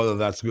you know whether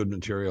that's good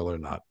material or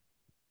not?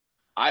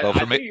 I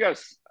think you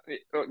guys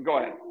go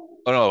ahead.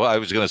 Oh no, I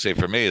was going to say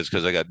for me is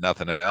because I got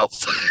nothing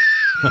else.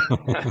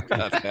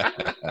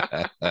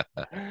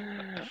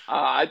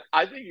 I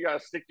think you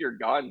got to stick to your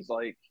guns.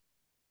 Like,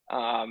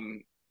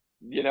 and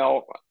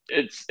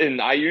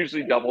I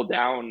usually double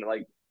down.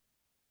 Like,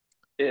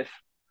 if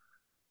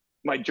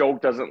my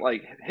joke doesn't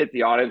like hit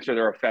the audience or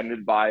they're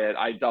offended by it,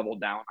 I double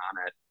down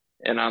on it,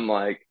 and I'm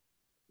like,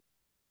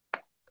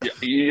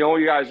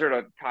 you guys are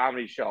at a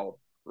comedy show,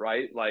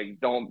 right? Like,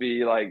 don't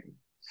be like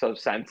so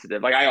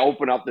sensitive. Like I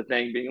open up the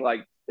thing being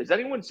like, is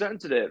anyone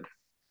sensitive?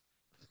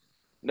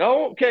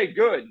 No? Okay,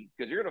 good.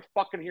 Because you're gonna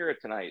fucking hear it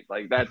tonight.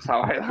 Like that's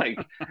how I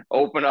like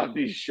open up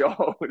these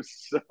shows.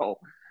 So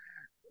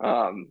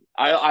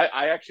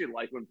I actually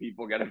like when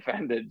people get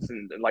offended.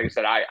 And like I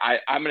said,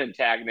 I'm an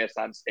antagonist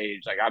on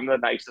stage. Like I'm the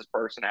nicest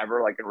person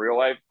ever, like in real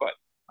life, but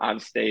on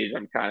stage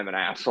I'm kind of an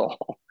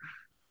asshole.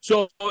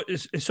 So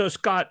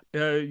Scott,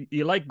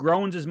 you like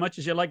groans as much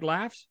as you like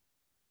laughs?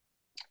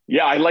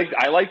 Yeah, I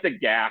like the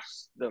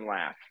gasp than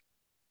laugh.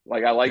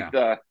 Like I like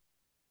the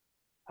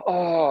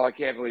I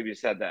can't believe you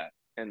said that,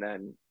 and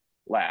then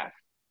laugh.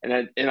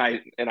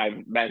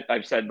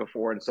 I've said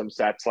before in some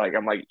sets, like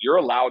I'm like, you're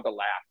allowed to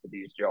laugh at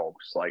these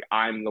jokes. Like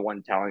I'm the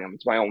one telling them.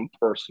 It's my own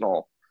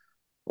personal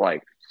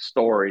like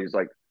stories.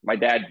 Like my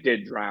dad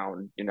did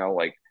drown,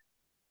 like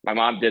my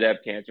mom did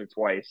have cancer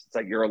twice. It's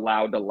like you're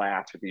allowed to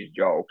laugh at these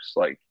jokes.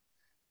 Like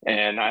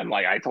and I'm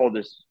like, I told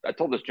this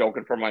joke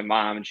in front of my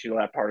mom, and she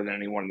laughed harder than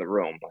anyone in the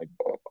room, like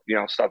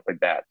stuff like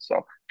that.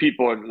 So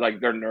people are like,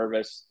 they're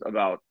nervous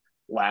about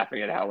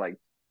laughing at how like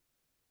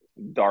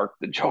dark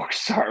the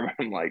jokes are.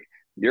 I'm like,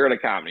 you're at a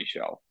comedy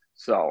show,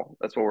 so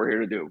that's what we're here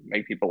to do: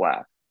 make people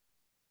laugh.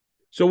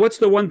 So, what's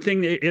the one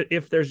thing?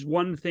 If there's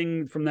one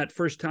thing from that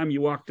first time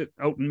you walked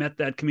out and met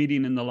that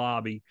comedian in the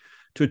lobby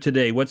to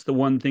today, what's the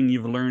one thing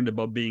you've learned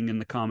about being in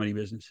the comedy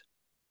business?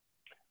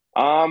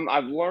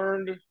 I've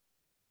learned.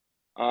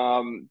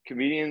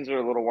 Comedians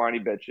are little whiny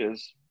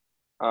bitches.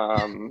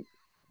 No,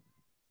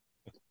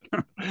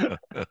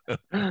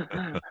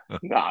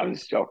 I'm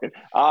just joking.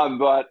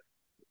 But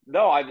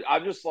no,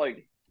 I'm just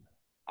like,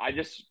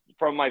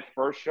 from my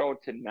first show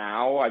to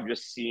now, I've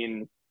just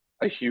seen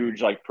a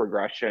huge like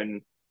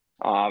progression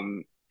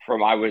from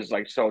I was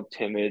like so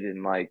timid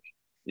and like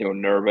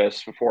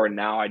nervous before, and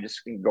now I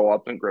just can go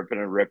up and grip it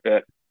and rip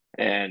it.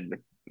 And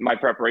my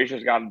preparation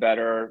has gotten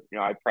better.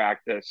 I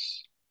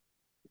practice.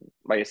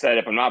 Like I said,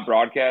 if I'm not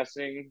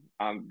broadcasting,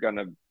 I'm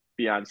gonna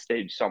be on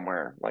stage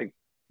somewhere. Like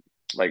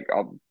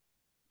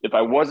if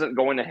I wasn't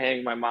going to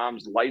hang my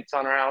mom's lights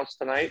on her house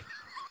tonight,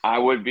 I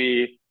would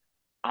be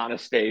on a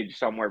stage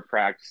somewhere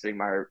practicing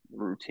my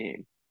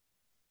routine.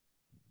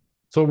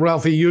 So,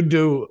 Ralphie, you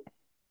do,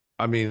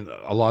 I mean,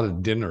 a lot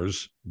of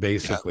dinners,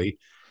 basically,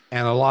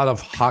 and a lot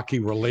of hockey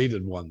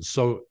related ones.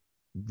 So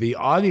the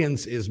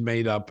audience is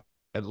made up,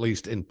 at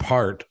least in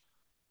part,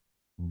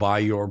 by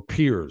your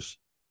peers,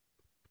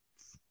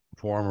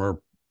 former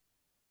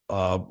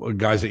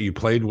guys that you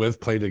played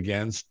with, played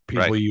against,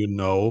 people Right. you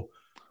know.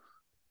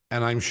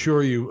 And I'm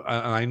sure and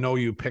I know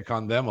you pick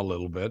on them a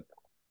little bit.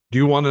 Do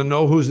you want to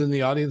know who's in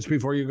the audience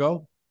before you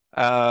go?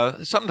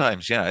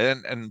 Sometimes, yeah.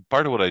 And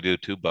part of what I do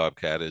too,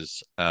 Bobcat,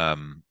 is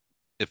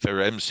if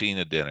they're emceeing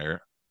a dinner,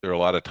 there are a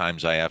lot of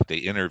times I have to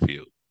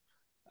interview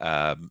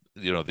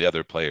the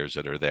other players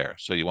that are there.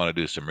 So you want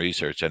to do some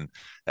research. And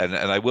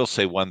I will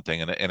say one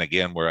thing, and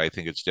again, where I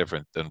think it's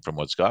different than from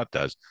what Scott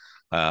does,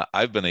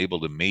 I've been able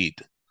to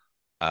meet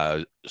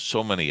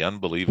so many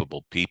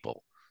unbelievable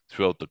people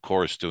throughout the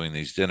course doing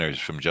these dinners,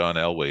 from John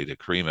Elway to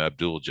Kareem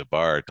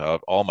Abdul-Jabbar to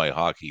all my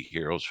hockey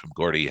heroes, from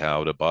Gordie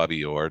Howe to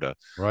Bobby Orr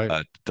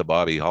Right. To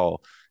Bobby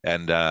Hall.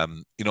 And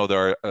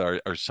there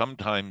are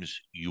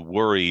sometimes you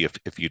worry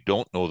if you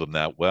don't know them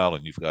that well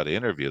and you've got to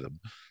interview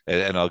them.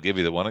 And I'll give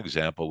you the one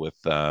example with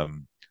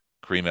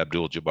Kareem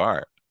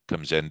Abdul-Jabbar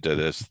comes into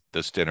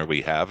this dinner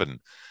we have, and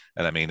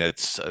I mean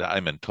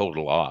I'm in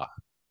total awe,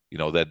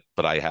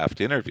 but I have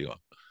to interview him.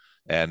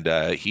 And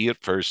he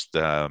at first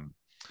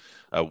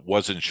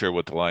wasn't sure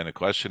what the line of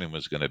questioning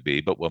was going to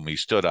be. But when we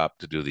stood up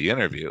to do the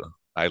interview,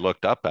 I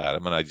looked up at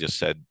him and I just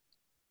said,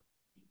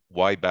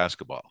 "Why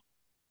basketball?"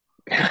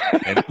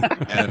 And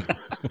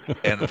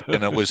and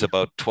and it was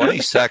about 20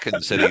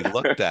 seconds that he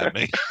looked at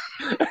me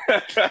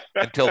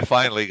until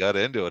finally got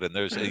into it. And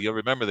you'll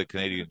remember the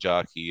Canadian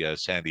jockey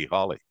Sandy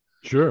Hawley.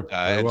 Sure.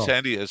 And Well.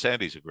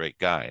 Sandy's a great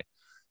guy.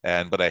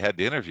 But I had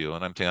the interview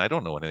and I'm thinking, I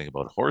don't know anything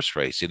about horse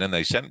racing. And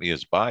they sent me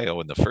his bio,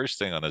 and the first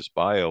thing on his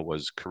bio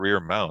was career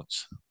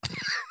mounts.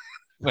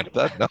 I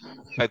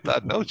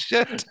thought, no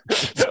shit.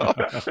 So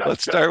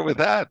let's start with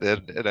that.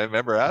 And I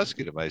remember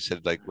asking him, I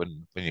said, like,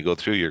 when you go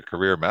through your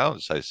career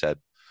mounts, I said,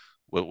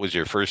 what was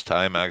your first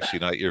time actually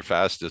not your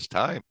fastest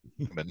time?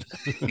 And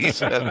he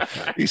said,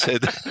 he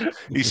said,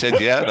 he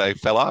said, yeah, and I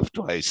fell off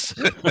twice.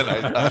 And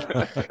I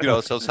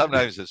thought, so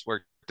sometimes it's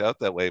worked out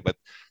that way. But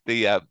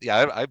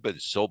I've been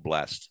so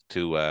blessed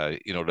to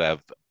to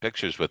have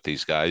pictures with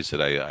these guys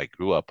that I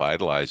grew up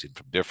idolizing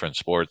from different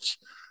sports.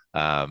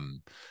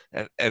 And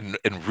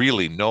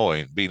really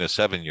knowing, being a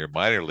 7-year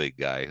minor league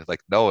guy,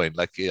 like knowing,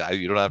 like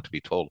you don't have to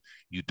be told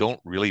you don't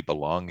really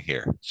belong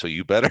here, so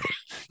you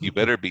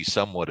better be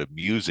somewhat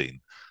amusing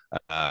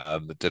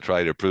to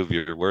try to prove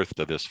your worth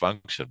to this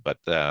function. But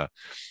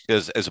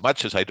as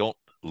much as I don't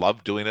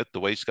love doing it the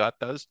way Scott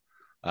does,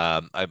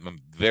 I'm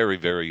very,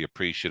 very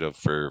appreciative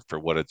for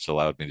what it's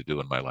allowed me to do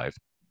in my life.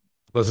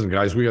 Listen,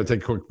 guys, we got to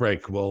take a quick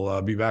break.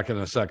 We'll be back in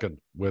a second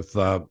with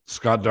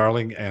Scott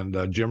Darling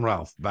and Jim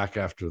Ralph back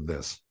after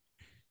this.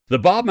 The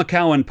Bob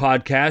McCowan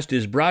podcast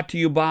is brought to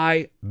you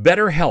by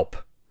BetterHelp.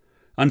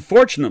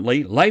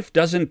 Unfortunately, life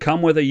doesn't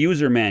come with a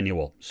user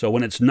manual, so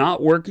when it's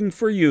not working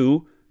for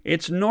you,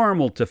 it's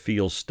normal to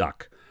feel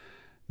stuck.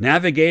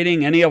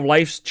 Navigating any of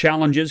life's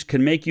challenges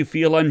can make you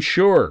feel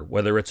unsure,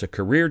 whether it's a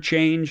career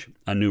change,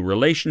 a new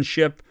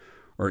relationship,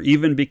 or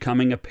even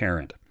becoming a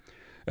parent.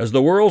 As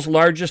the world's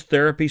largest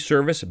therapy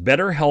service,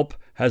 BetterHelp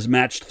has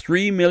matched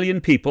 3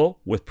 million people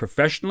with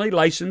professionally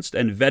licensed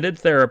and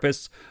vetted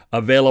therapists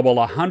available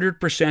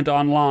 100%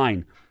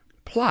 online.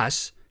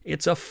 Plus,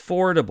 it's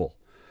affordable.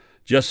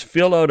 Just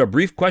fill out a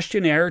brief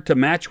questionnaire to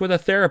match with a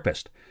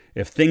therapist.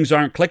 If things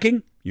aren't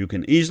clicking, you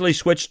can easily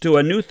switch to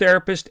a new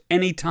therapist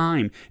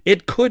anytime.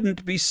 It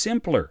couldn't be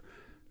simpler.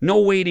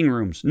 No waiting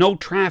rooms, no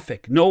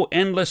traffic, no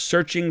endless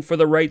searching for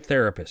the right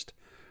therapist.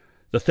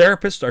 The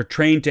therapists are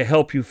trained to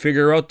help you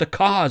figure out the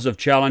cause of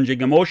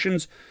challenging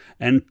emotions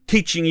and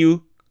teaching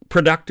you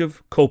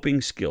productive coping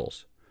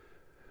skills.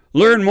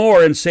 Learn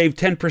more and save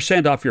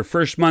 10% off your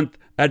first month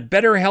at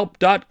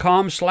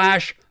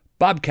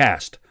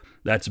betterhelp.com/bobcast.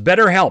 That's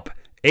BetterHelp,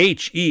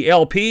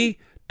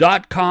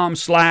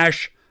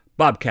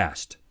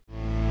 HELP.com/bobcast.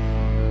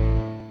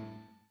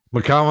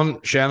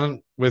 McCowan,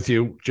 Shannon, with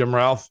you. Jim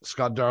Ralph,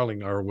 Scott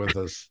Darling are with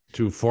us,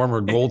 two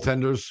former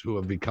goaltenders who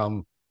have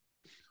become,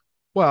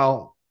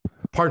 well,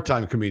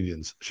 part-time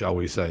comedians, shall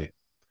we say?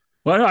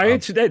 Well, I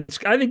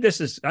think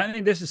this is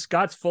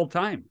Scott's full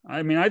time.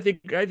 I mean, I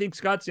think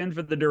Scott's in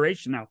for the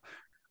duration now,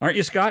 aren't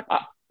you, Scott?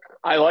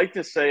 I like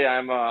to say I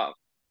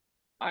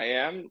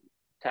am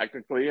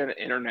technically an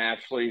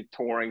internationally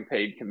touring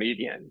paid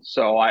comedian.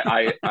 So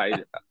I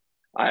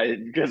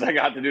because I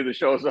got to do the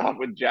shows up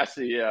with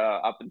Jesse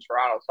up in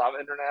Toronto, so I'm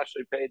an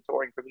internationally paid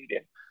touring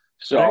comedian.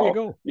 So there you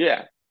go.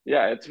 Yeah,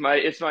 Yeah, it's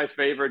my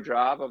favorite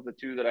job of the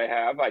two that I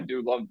have. I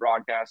do love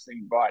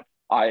broadcasting, but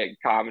I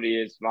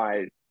comedy is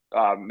my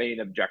main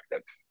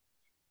objective.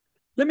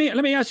 Let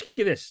me ask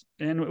you this,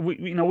 and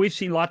we've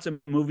seen lots of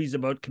movies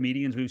about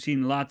comedians.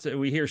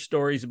 We hear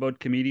stories about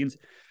comedians.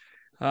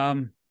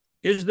 Um,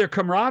 is there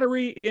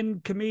camaraderie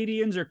in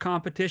comedians or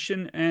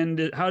competition,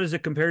 and how does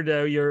it compare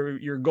to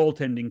your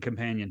goaltending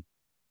companion?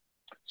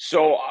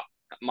 So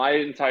my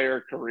entire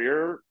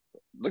career,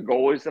 the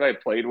goalies that I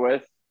played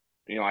with,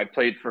 I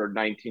played for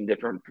 19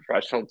 different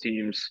professional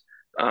teams.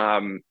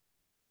 Um,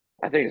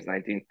 I think it's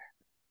 19.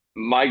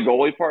 My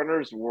goalie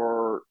partners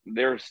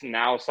there's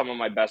now some of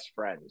my best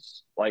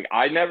friends. Like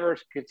I never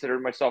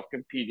considered myself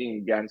competing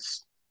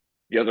against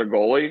the other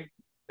goalie.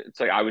 It's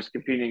like I was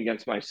competing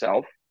against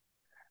myself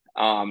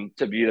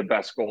to be the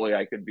best goalie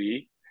I could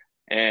be.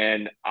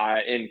 And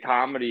in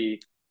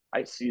comedy,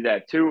 I see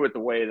that too with the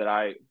way that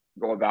I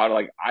go about it.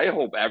 Like I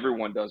hope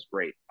everyone does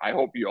great. I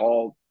hope you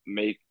all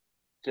make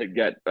to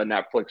get a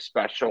Netflix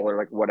special or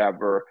like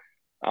whatever.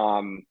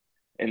 Um,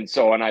 and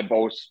I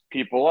boast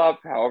people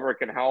up, however it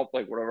can help,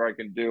 like whatever I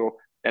can do.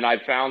 And I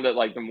found that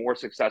like the more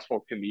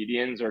successful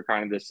comedians are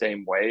kind of the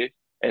same way,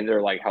 and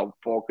they're like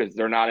helpful because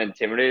they're not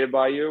intimidated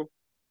by you.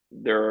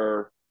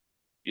 They're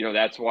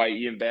that's why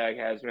Ian Bagg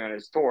has me on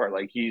his tour.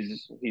 Like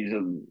he's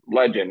a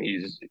legend.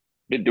 He's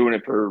been doing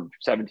it for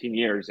 17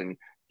 years, and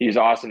he's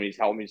awesome. He's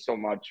helped me so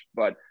much.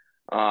 But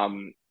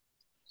um,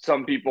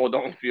 some people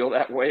don't feel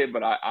that way.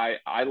 But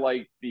I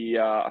like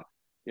the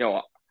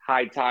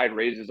high tide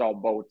raises all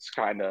boats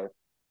kind of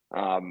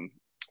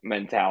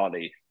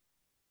mentality.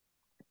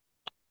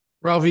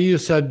 Ralphie, you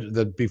said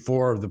that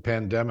before the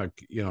pandemic,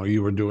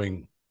 you were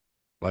doing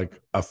like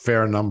a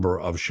fair number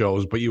of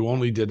shows, but you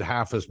only did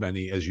half as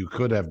many as you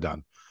could have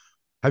done.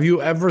 Have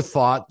you ever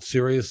thought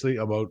seriously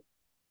about,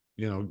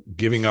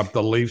 giving up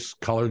the Leafs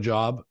color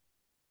job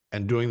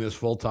and doing this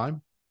full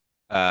time?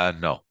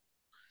 No.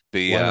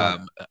 The Why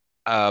not?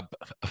 uh,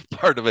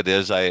 part of it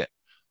is I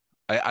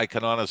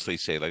can honestly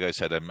say, like I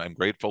said, I'm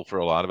grateful for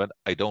a lot of it.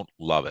 I don't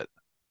love it.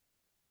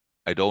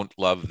 I don't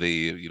love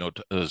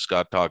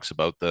Scott talks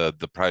about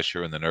the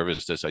pressure and the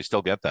nervousness. I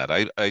still get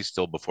that. I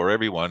still, before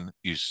everyone,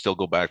 you still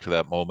go back to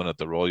that moment at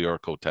the Royal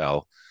York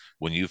Hotel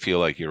when you feel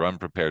like you're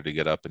unprepared to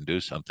get up and do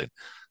something.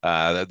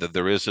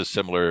 There is a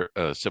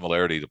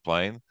similarity to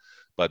playing,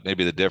 but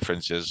maybe the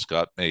difference is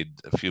Scott made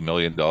a few $1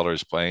 million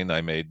playing.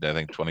 I made, I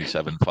think,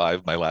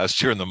 27.5 my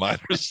last year in the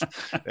minors.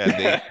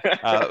 And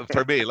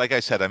for me, like I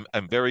said,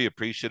 I'm very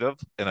appreciative,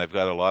 and I've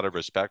got a lot of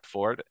respect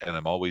for it. And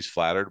I'm always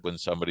flattered when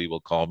somebody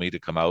will call me to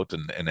come out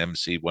and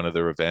MC one of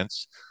their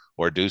events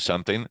or do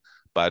something.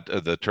 But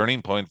the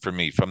turning point for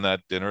me from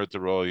that dinner at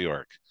the Royal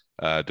York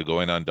to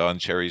going on Don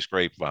Cherry's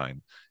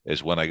Grapevine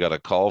is when I got a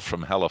call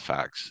from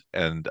Halifax,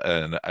 and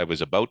I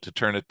was about to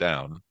turn it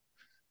down,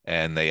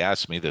 and they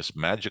asked me this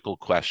magical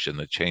question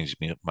that changed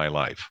my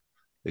life.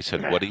 They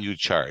said, "What do you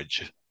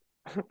charge?"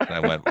 And I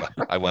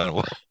went,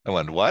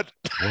 what?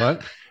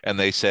 What? And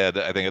they said,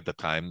 I think at the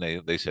time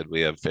they said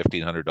we have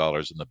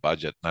 $1,500 in the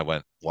budget. And I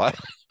went, what?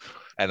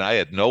 And I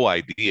had no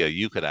idea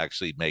you could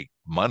actually make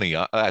money.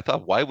 I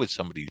thought, why would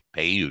somebody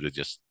pay you to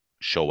just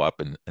show up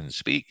and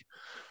speak?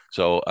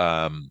 So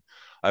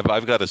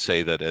I've got to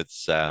say that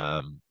it's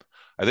I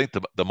think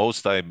the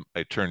most I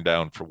turned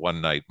down for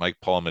one night. Mike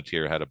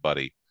Palmetier had a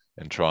buddy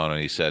in Toronto,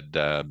 and he said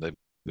they've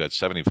got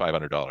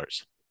 $7,500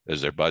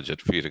 as their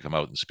budget for you to come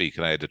out and speak,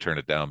 and I had to turn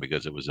it down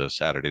because it was a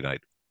Saturday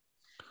night.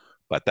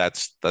 But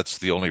that's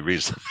the only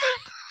reason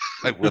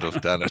I would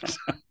have done it.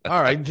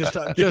 All right, just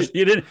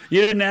you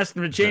didn't ask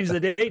them to change the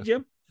date,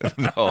 Jim?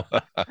 No.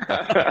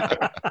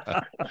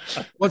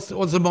 what's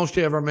the most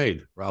you ever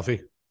made,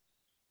 Ralphie?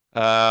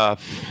 Uh,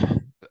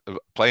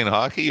 Playing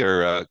hockey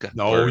or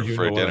No, you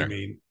for know a what I dinner?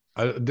 mean.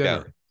 A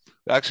dinner.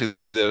 Yeah, actually,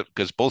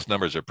 because both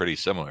numbers are pretty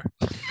similar.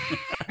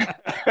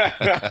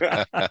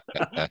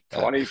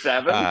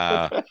 27.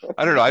 I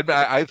don't know.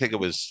 I think it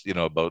was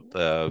about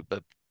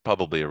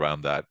probably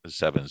around that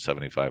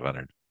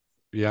 7,500.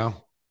 Yeah.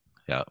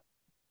 Yeah.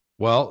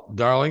 Well,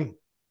 darling,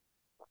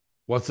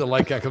 what's it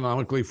like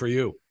economically for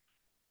you?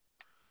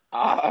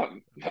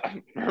 Um,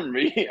 for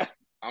me,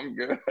 I'm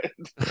good.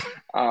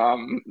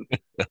 Um,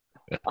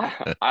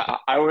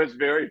 I was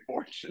very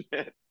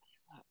fortunate.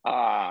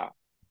 Uh,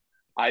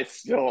 I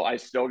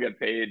still get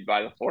paid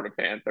by the Florida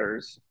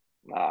Panthers.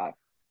 Uh,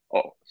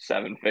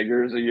 7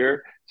 figures a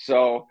year.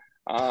 So,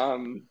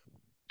 and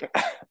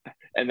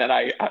then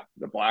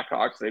the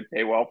Blackhawks, they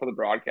pay well for the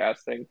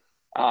broadcasting.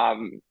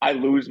 I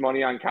lose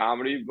money on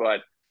comedy,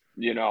 but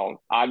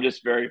I'm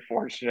just very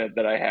fortunate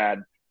that I had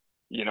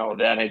the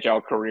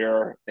NHL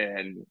career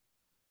and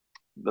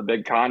the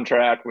big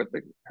contract with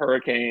the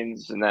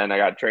Hurricanes, and then I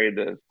got traded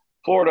to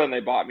Florida, and they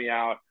bought me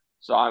out.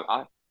 So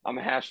I'm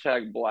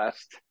hashtag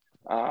blessed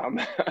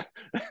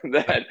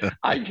that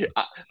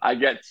I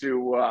get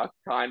to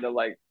kind of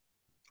like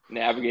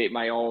navigate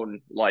my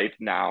own life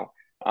now.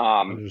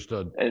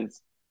 Understood. And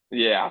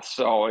yeah,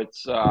 so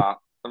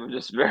I'm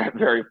just very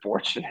very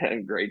fortunate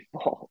and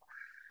grateful.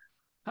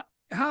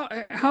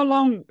 How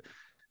long?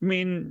 I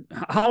mean,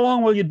 how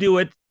long will you do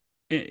it?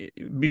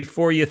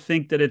 before you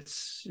think that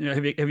it's,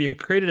 have you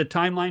created a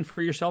timeline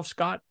for yourself,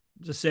 Scott,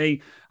 to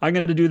say, I'm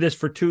going to do this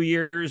for 2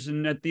 years,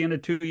 and at the end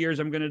of 2 years,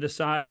 I'm going to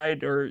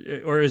decide, or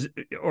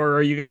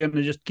are you going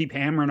to just keep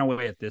hammering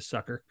away at this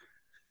sucker?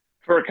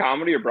 For a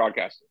comedy or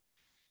broadcasting?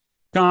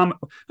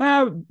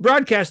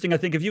 Broadcasting, I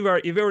think if you've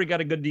already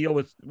got a good deal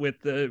with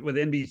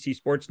NBC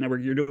Sports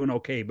Network, you're doing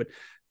okay. But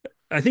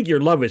I think your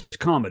love is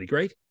comedy,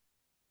 right?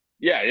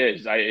 Yeah, it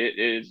is. It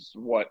is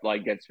what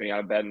like gets me out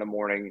of bed in the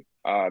morning.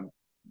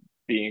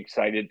 Being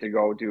excited to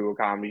go do a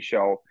comedy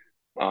show.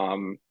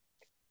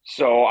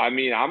 So I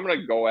mean, I'm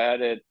gonna go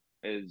at it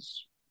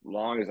as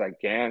long as I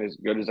can, as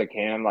good as I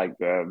can. Like,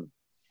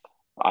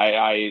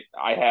 I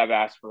have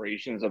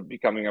aspirations of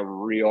becoming a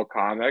real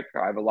comic.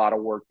 I have a lot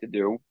of work to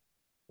do,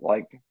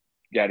 like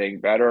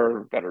getting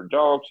better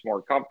jokes,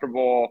 more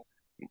comfortable,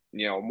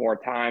 more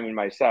time in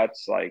my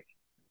sets, like,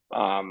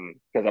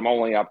 because I'm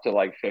only up to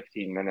like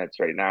 15 minutes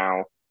right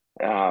now.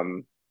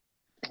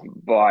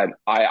 But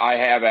I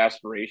have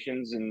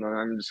aspirations, and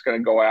I'm just going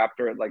to go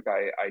after it like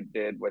I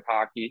did with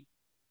hockey,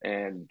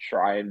 and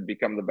try and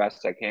become the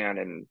best I can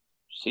and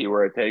see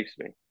where it takes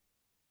me.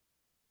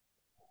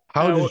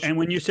 And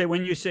when you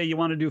say you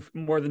want to do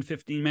more than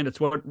 15 minutes,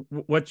 what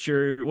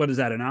is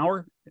that, an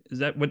hour? Is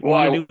that what you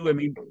want to do? I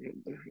mean,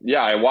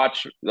 yeah, I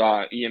watch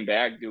Ian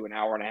Bagg do an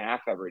hour and a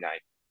half every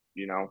night.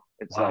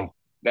 It's wow.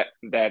 like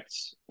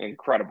that's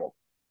incredible.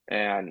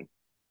 And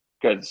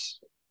because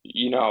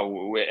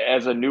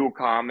as a new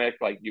comic,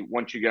 like,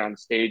 once you get on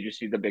stage, you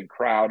see the big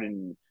crowd,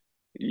 and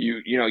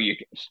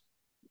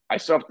I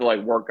still have to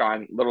like work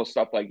on little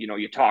stuff, like,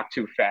 you talk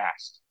too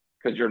fast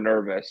because you're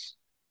nervous,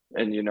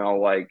 and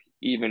like,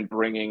 even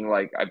bringing,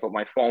 like, I put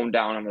my phone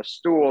down on a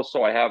stool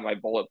so I have my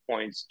bullet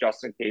points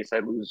just in case I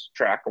lose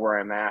track of where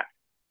I'm at,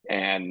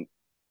 and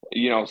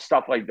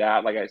stuff like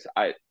that. Like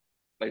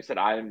I said,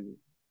 I'm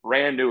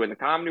brand new in the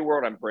comedy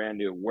world. I'm brand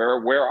new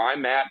where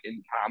I'm at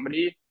in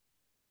comedy.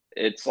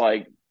 It's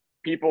like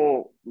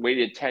people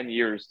waited 10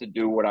 years to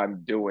do what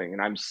I'm doing,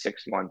 and I'm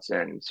 6 months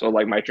in. So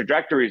like my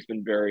trajectory has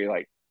been very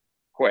like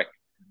quick,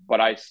 but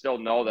I still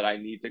know that I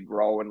need to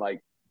grow and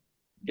like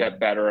get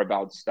better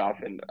about stuff.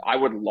 And I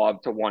would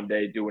love to one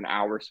day do an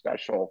hour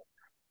special,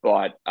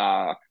 but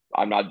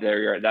I'm not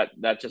there yet.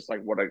 That's just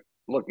like what I'm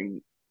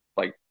looking,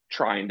 like,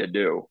 trying to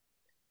do.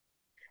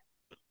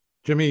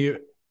 Jimmy,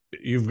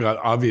 you've got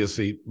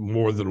obviously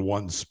more than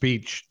one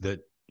speech that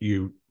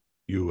you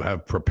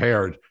have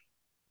prepared,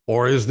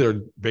 or is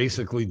there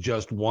basically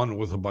just one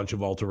with a bunch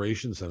of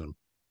alterations in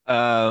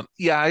them?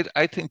 Yeah,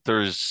 I think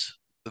there's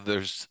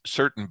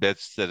certain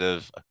bits that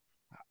have.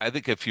 I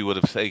think if you would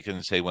have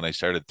taken, say, when I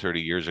started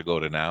 30 years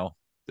ago to now,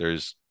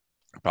 there's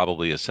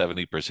probably a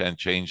 70%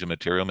 change in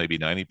material, maybe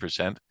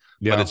 90%.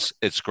 Yeah. But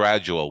it's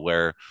gradual.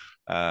 Where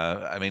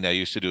I mean, I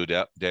used to do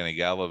a Danny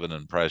Gallivan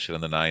impression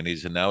in the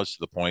 90s, and now it's to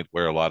the point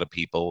where a lot of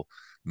people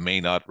may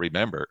not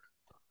remember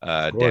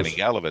Danny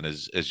Gallivan,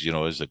 as you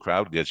know, as the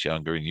crowd gets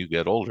younger and you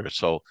get older.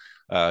 So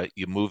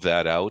you move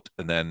that out,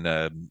 and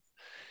then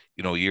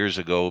years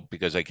ago,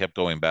 because I kept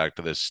going back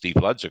to this Steve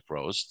Ludzik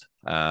roast,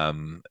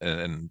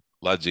 and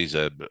Ludsey's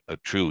a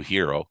true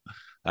hero.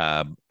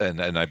 And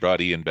I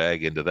brought Ian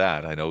Bagg into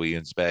that. I know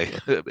Ian's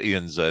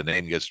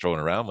name gets thrown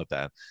around with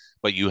that,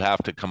 but you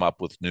have to come up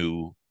with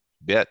new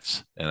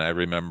bits. And I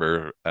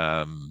remember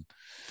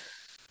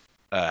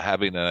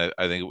having, I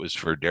think it was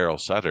for Daryl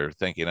Sutter,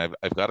 thinking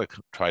I've got to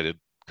try to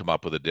come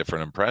up with a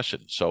different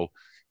impression. So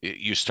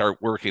you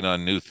start working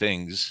on new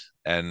things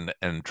and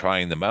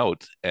trying them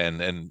out.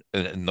 And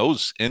in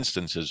those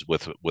instances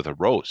with a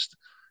roast,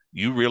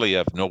 you really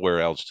have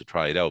nowhere else to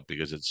try it out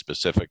because it's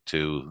specific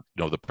to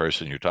the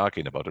person you're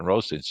talking about in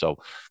roasting. So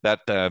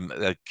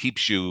that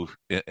keeps you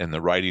in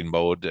the writing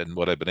mode. And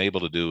what I've been able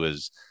to do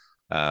is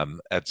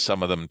at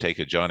some of them take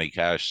a Johnny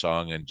Cash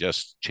song and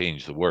just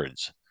change the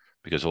words,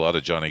 because a lot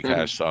of Johnny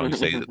Cash songs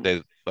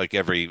they like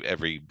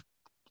every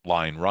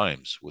line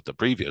rhymes with the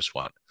previous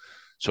one.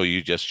 So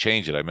you just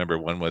change it. I remember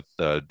one with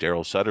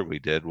Daryl Sutter we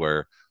did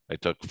where I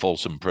took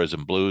Folsom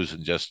Prison Blues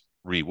and just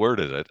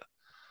reworded it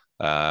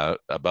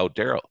about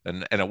Daryl,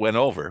 and it went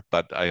over,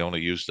 but I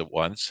only used it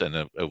once, and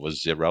it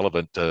was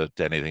irrelevant to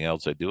anything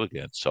else I do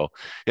again. So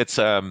it's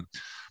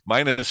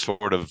mine is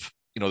sort of,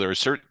 there are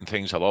certain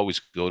things I'll always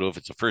go to. If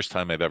it's the first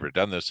time I've ever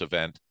done this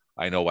event,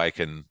 I know I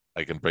can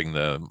bring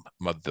the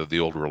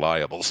old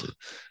reliables.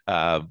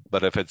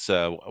 But if it's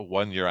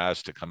one you're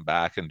asked to come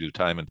back and do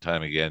time and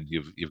time again,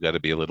 you've got to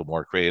be a little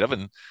more creative,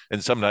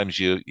 and sometimes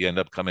you end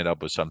up coming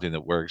up with something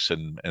that works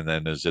and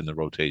then is in the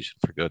rotation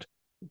for good.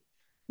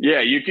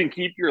 Yeah, you can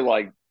keep your,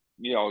 like,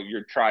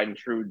 your tried and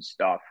true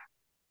stuff,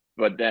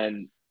 but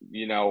then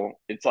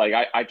it's like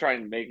I try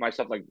and make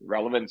myself like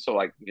relevant. So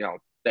like,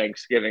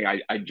 Thanksgiving,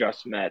 I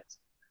just met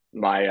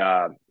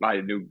my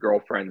my new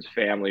girlfriend's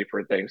family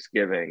for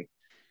Thanksgiving,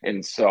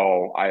 and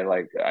so I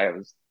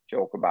was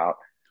joke about,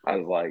 I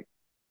was like,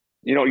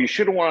 you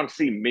shouldn't want to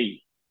see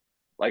me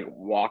like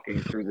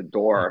walking through the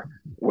door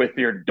with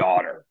your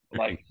daughter.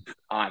 Like,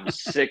 I'm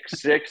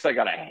 6'6", I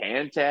got a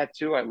hand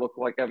tattoo, I look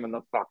like I'm in the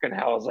fucking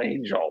Hells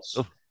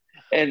Angels.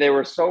 and they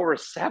were so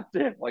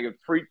receptive. Like, it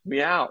freaked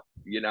me out,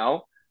 you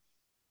know?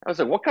 I was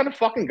like, what kind of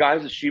fucking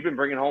guys has she been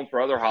bringing home for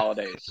other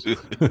holidays?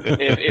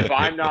 if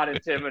I'm not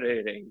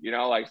intimidating, you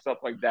know, like stuff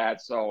like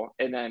that. So,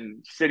 and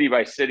then city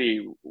by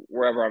city,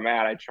 wherever I'm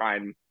at, I try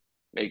and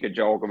make a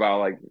joke about,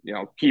 like, you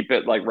know, keep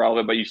it like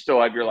relevant, but you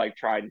still have your like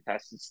tried and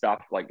tested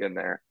stuff like in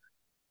there.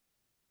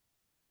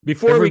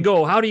 Before we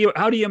go, how do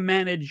you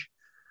manage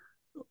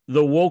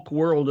the woke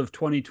world of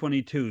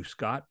 2022,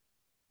 Scott?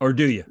 Or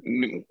do you?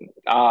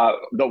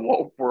 The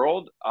woke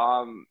world.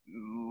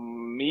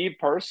 Me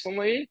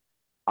personally,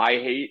 I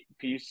hate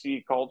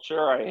PC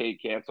culture. I hate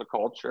cancel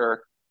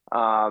culture.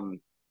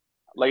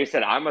 Like I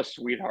said, I'm a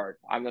sweetheart.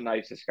 I'm the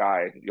nicest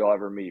guy you'll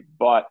ever meet.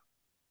 But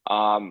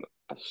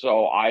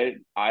so I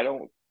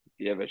don't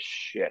give a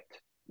shit.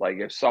 Like,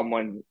 if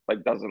someone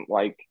like doesn't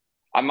like,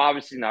 I'm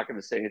obviously not going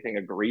to say anything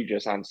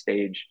egregious on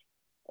stage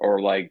or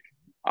like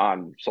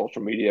on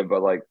social media,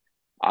 but like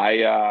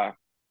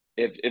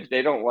if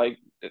they don't like,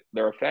 if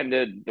they're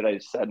offended that I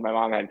said my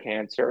mom had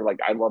cancer, like,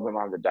 I love my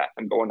mom to death.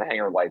 I'm going to hang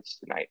her lights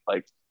tonight.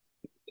 Like,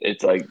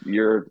 it's like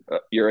you're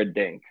a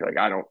dink. Like,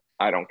 I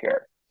don't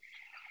care.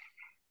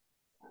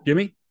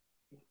 Jimmy?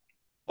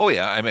 Oh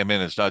yeah, I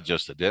mean it's not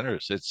just the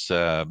dinners; it's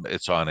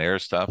on air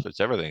stuff, it's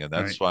everything, and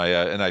that's why.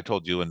 And I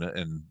told you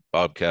in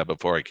Bobcat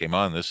before I came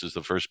on, this is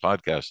the first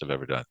podcast I've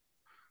ever done,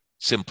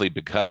 simply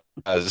because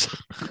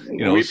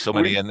so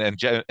many and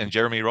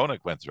Jeremy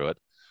Roenick went through it,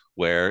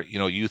 where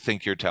you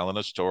think you're telling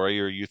a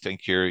story or you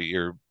think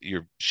you're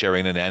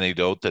sharing an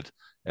anecdote that,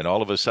 and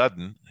all of a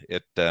sudden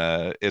it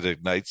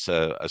ignites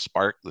a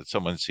spark that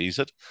someone sees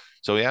it.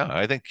 So yeah,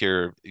 I think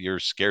you're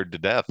scared to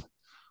death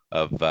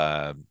of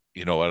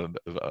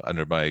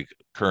under my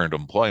current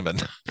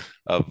employment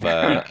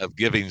of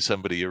giving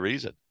somebody a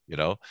reason,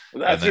 Well,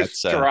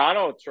 that's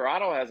Toronto.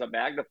 Toronto has a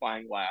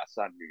magnifying glass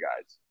on you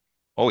guys.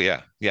 Oh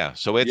yeah.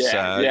 So it's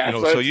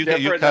so you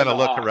kind of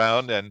look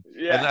around and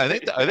I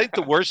think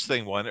the worst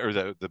thing or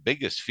the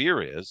biggest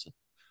fear is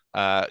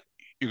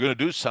you're going to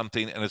do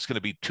something and it's going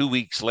to be 2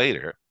 weeks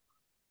later.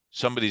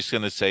 Somebody's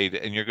going to say,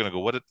 and you're going to go,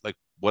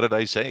 what did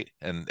I say?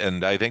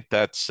 And I think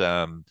that's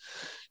the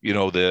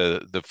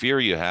fear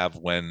you have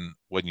when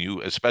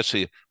you,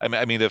 especially,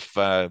 I mean if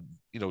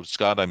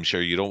Scott, I'm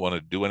sure you don't want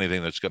to do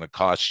anything that's going to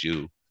cost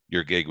you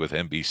your gig with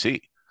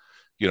NBC,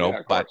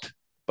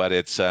 but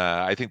it's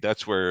I think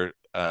that's where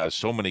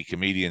so many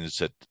comedians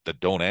that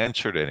don't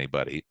answer to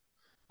anybody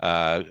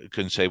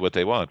can say what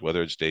they want,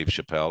 whether it's Dave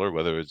Chappelle or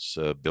whether it's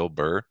Bill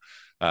Burr.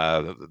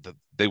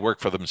 They work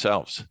for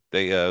themselves.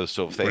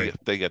 So if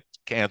they get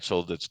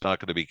canceled, it's not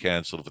going to be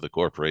canceled for the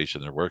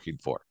corporation they're working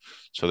for.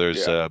 So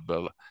there's a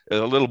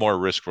little more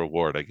risk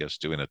reward, I guess,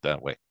 doing it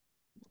that way.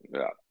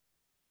 Yeah.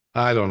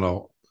 I don't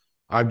know.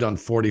 I've done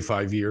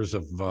 45 years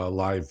of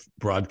live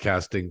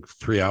broadcasting,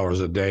 3 hours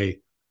a day.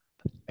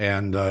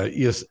 And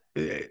yes,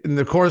 in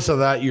the course of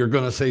that, you're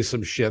going to say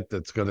some shit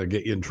that's going to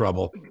get you in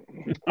trouble.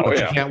 But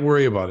you can't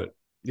worry about it.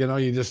 You got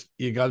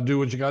to do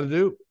what you got to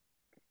do.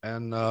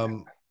 And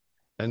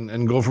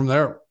go from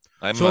there.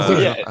 I'm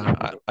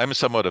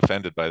somewhat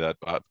offended by that,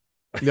 Bob.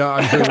 Yeah,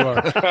 I'm sure you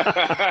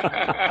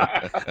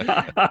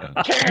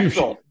are.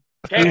 Cancel.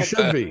 You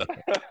should be.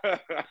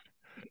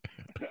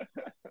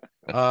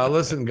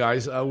 Listen,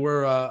 guys,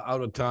 we're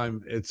out of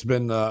time. It's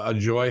been a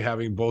joy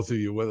having both of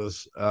you with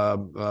us.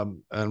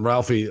 And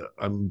Ralphie,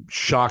 I'm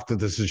shocked that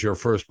this is your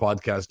first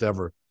podcast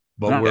ever,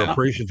 but we're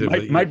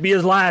appreciative. Might be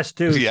his last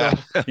too. Yeah,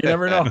 so you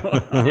never know.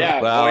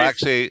 Yeah. Well,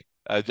 actually,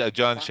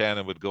 John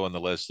Shannon would go on the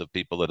list of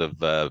people that have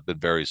been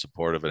very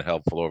supportive and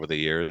helpful over the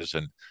years,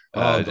 and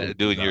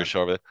doing your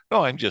show.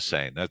 No, I'm just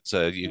saying that's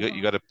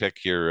you got to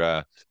pick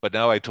your. But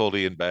now I told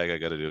Ian Bagg I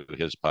got to do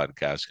his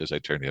podcast because I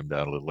turned him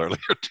down a little earlier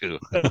too.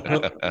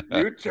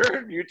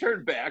 you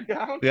turned Bagg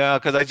down? Yeah,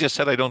 because I just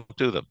said I don't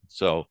do them.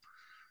 So,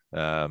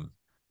 well,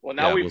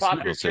 now we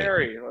popped your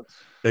cherry.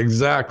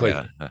 Exactly.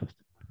 Yeah.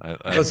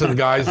 Listen,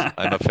 guys,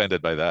 I'm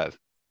offended by that.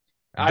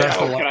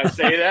 Can I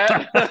say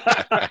that?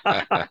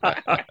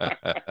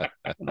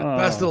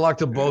 Best of luck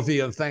to both of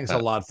you, and thanks a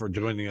lot for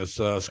joining us,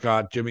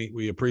 Scott, Jimmy.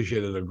 We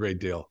appreciate it a great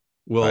deal.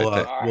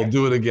 We'll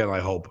do it again, I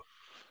hope.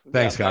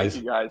 Thanks, guys.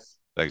 Thank you, guys.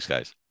 Thanks,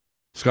 guys.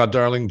 Scott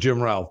Darling,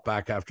 Jim Ralph,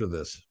 back after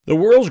this. The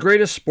world's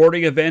greatest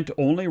sporting event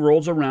only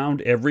rolls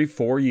around every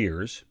 4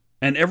 years,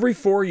 and every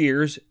 4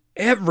 years,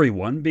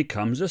 everyone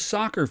becomes a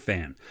soccer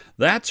fan.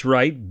 That's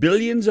right,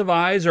 billions of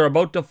eyes are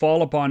about to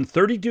fall upon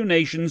 32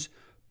 nations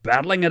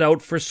battling it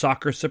out for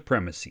soccer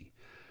supremacy.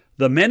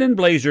 The Men in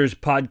Blazers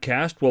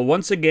podcast will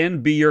once again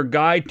be your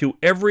guide to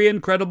every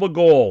incredible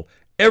goal,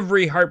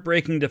 every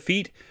heartbreaking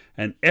defeat,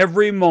 and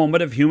every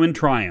moment of human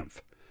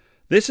triumph.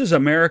 This is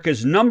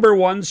America's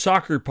 #1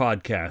 soccer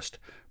podcast,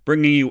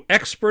 bringing you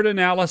expert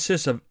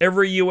analysis of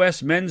every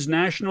U.S. men's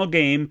national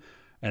game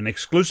and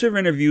exclusive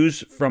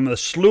interviews from a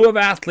slew of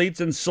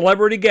athletes and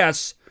celebrity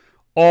guests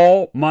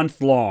all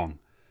month long.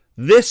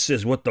 This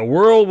is what the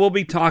world will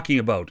be talking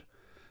about.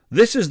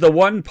 This is the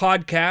one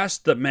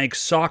podcast that makes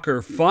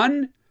soccer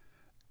fun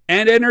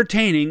and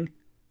entertaining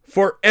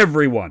for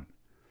everyone.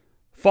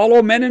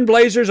 Follow Men in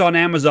Blazers on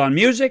Amazon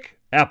Music,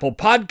 Apple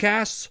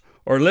Podcasts,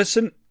 or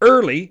listen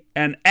early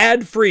and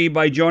ad-free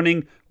by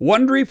joining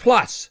Wondery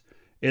Plus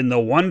in the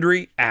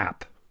Wondery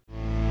app.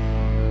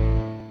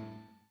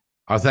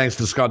 Our thanks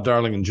to Scott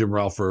Darling and Jim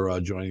Ralph for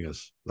joining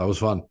us. That was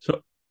fun.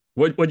 So,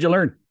 what'd you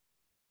learn?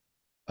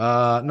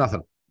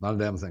 Nothing. Not a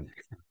damn thing.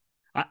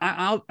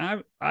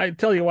 I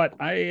tell you what,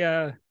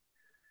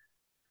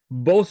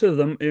 both of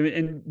them,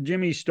 and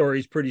Jimmy's story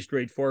is pretty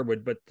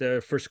straightforward,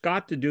 but for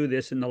Scott to do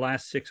this in the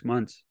last 6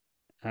 months,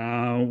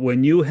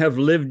 when you have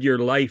lived your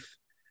life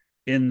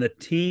in the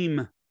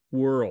team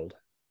world,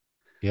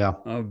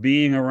 of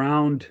being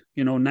around,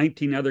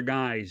 19 other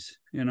guys,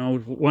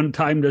 one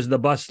time does the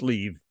bus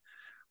leave?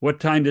 What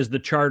time does the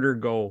charter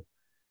go?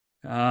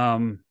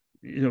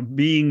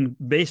 Being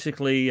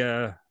basically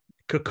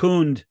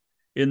cocooned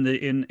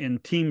in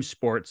team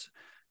sports,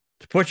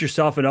 to put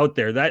yourself out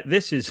there, that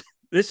this is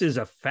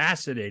a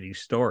fascinating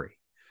story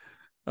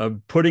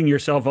of putting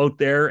yourself out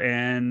there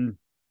and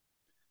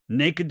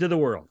naked to the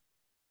world.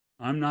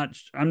 I'm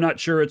not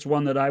sure it's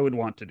one that I would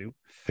want to do.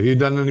 Have you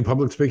done any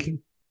public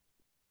speaking?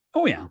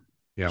 Oh yeah.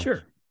 Yeah.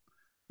 Sure.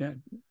 Yeah.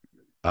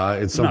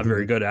 It's I'm not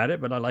very good at it,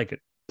 but I like it.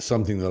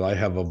 Something that I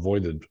have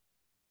avoided.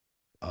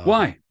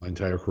 Why? My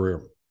entire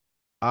career.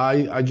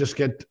 I just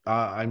get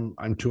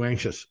I'm too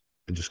anxious.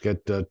 I just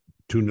get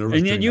too nervous.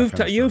 And yet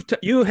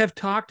you have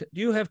talked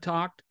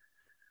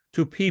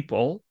to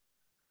people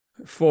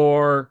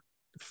for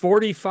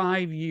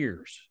 45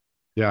 years.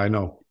 Yeah, I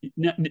know.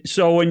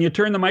 So when you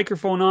turn the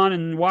microphone on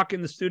and walk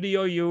in the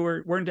studio,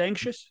 you weren't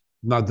anxious?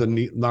 Not the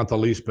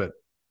least bit,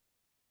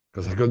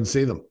 because I couldn't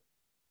see them.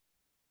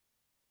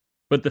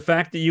 But the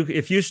fact that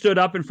if you stood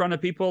up in front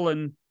of people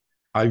and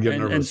I'd get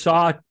nervous and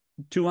saw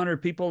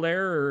 200 people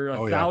there or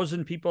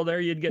 1,000 people there,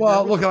 you'd get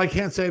nervous? Look, I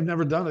can't say I've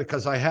never done it,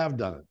 because I have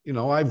done it.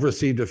 I've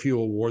received a few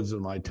awards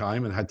in my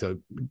time and had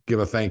to give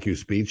a thank you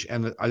speech,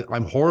 and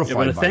I'm horrified.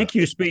 But a thank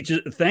you speech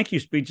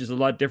is a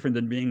lot different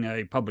than being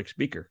a public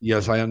speaker.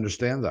 Yes, I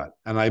understand that,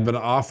 and I've been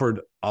offered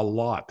a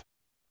lot.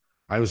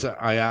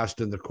 I asked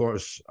in the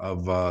course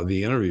of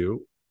the interview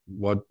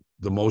what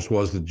the most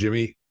was that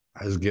Jimmy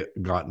has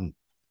gotten.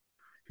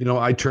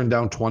 I turned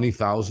down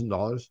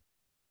 $20,000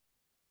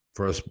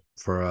 for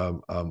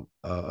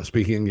a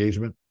speaking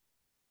engagement.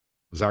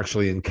 It was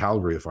actually in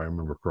Calgary, if I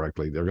remember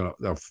correctly.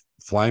 They'll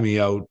fly me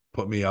out,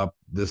 put me up,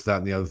 this, that,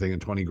 and the other thing,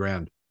 and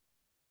 $20,000.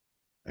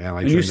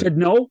 And you said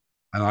no?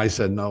 And I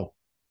said no.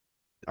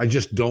 I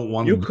just don't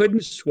want. You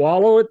couldn't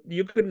swallow it.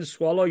 You couldn't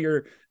swallow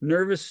your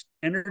nervous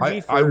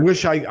energy. I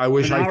wish I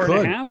could,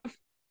 and a half?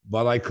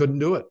 But I couldn't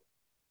do it.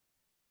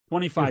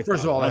 25.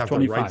 First of all, I have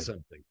 25. to write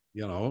something.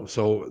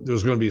 So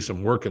there's going to be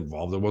some work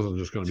involved. It wasn't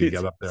just going to be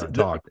get up there and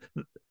talk.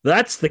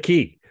 That's the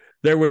key.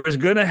 There was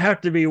going to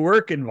have to be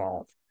work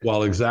involved.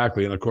 Well,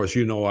 exactly, and of course,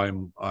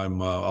 I'm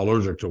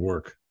allergic to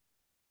work.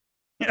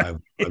 Yeah.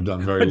 I've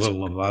done very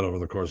little of that over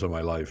the course of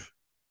my life.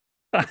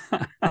 I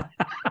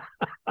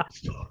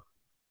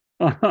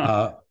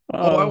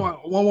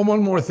want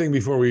one more thing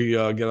before we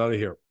get out of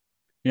here.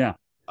 Yeah.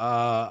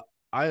 I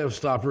have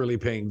stopped really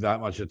paying that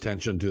much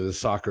attention to the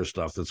soccer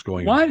stuff that's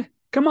going on. What?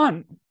 Come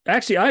on.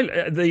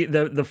 Actually,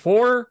 the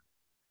 4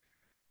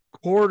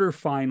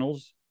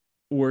 quarterfinals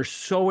were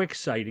so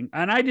exciting,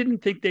 and I didn't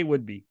think they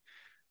would be.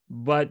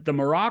 But the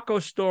Morocco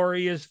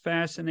story is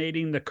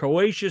fascinating. The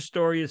Croatia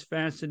story is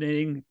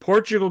fascinating.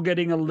 Portugal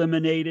getting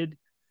eliminated.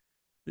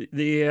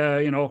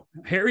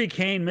 Harry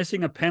Kane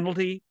missing a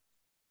penalty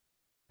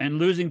and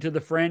losing to the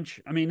French.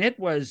 I mean, it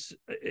was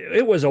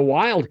a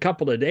wild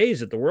couple of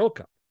days at the World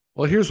Cup.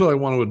 Well, here's what I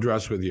want to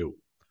address with you.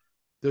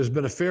 There's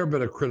been a fair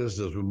bit of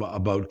criticism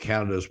about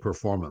Canada's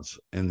performance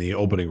in the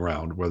opening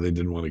round, where they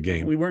didn't win a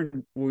game. We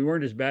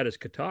weren't as bad as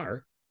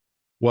Qatar.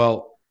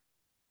 Well,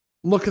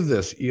 look at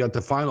this. You got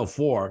the Final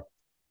Four,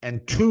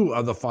 and 2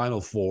 of the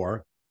Final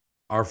Four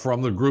are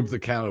from the group that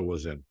Canada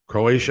was in: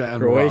 Croatia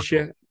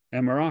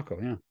and Morocco.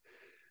 Yeah.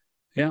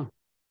 Yeah.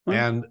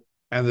 Well,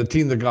 and the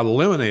team that got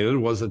eliminated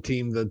was a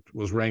team that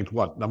was ranked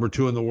number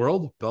 2 in the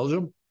world,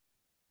 Belgium.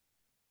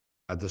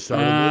 At the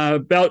start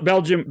of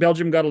this,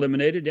 Belgium got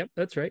eliminated. Yep,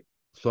 that's right.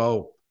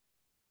 So,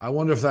 I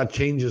wonder if that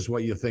changes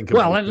what you think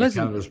about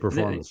Canada's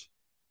performance.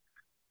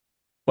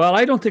 Well,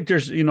 I don't think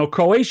there's,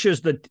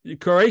 Croatia's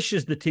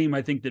the team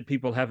I think that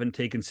people haven't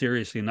taken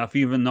seriously enough,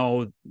 even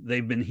though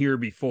they've been here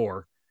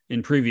before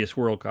in previous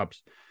World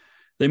Cups.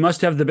 They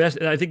must have the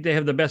best. I think they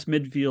have the best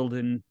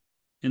midfield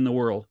in the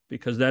world,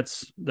 because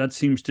that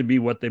seems to be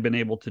what they've been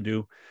able to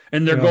do.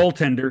 And their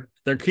goaltender,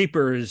 their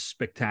keeper, is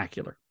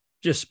spectacular,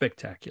 just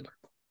spectacular.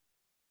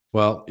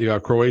 Well, you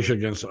got Croatia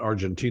against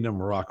Argentina,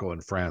 Morocco,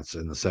 and France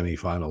in the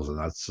semifinals, and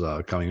that's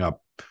coming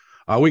up.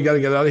 We got to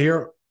get out of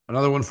here.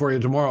 Another one for you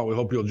tomorrow. We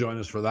hope you'll join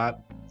us for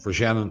that. For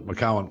Shannon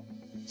McCowan,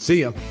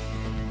 see ya.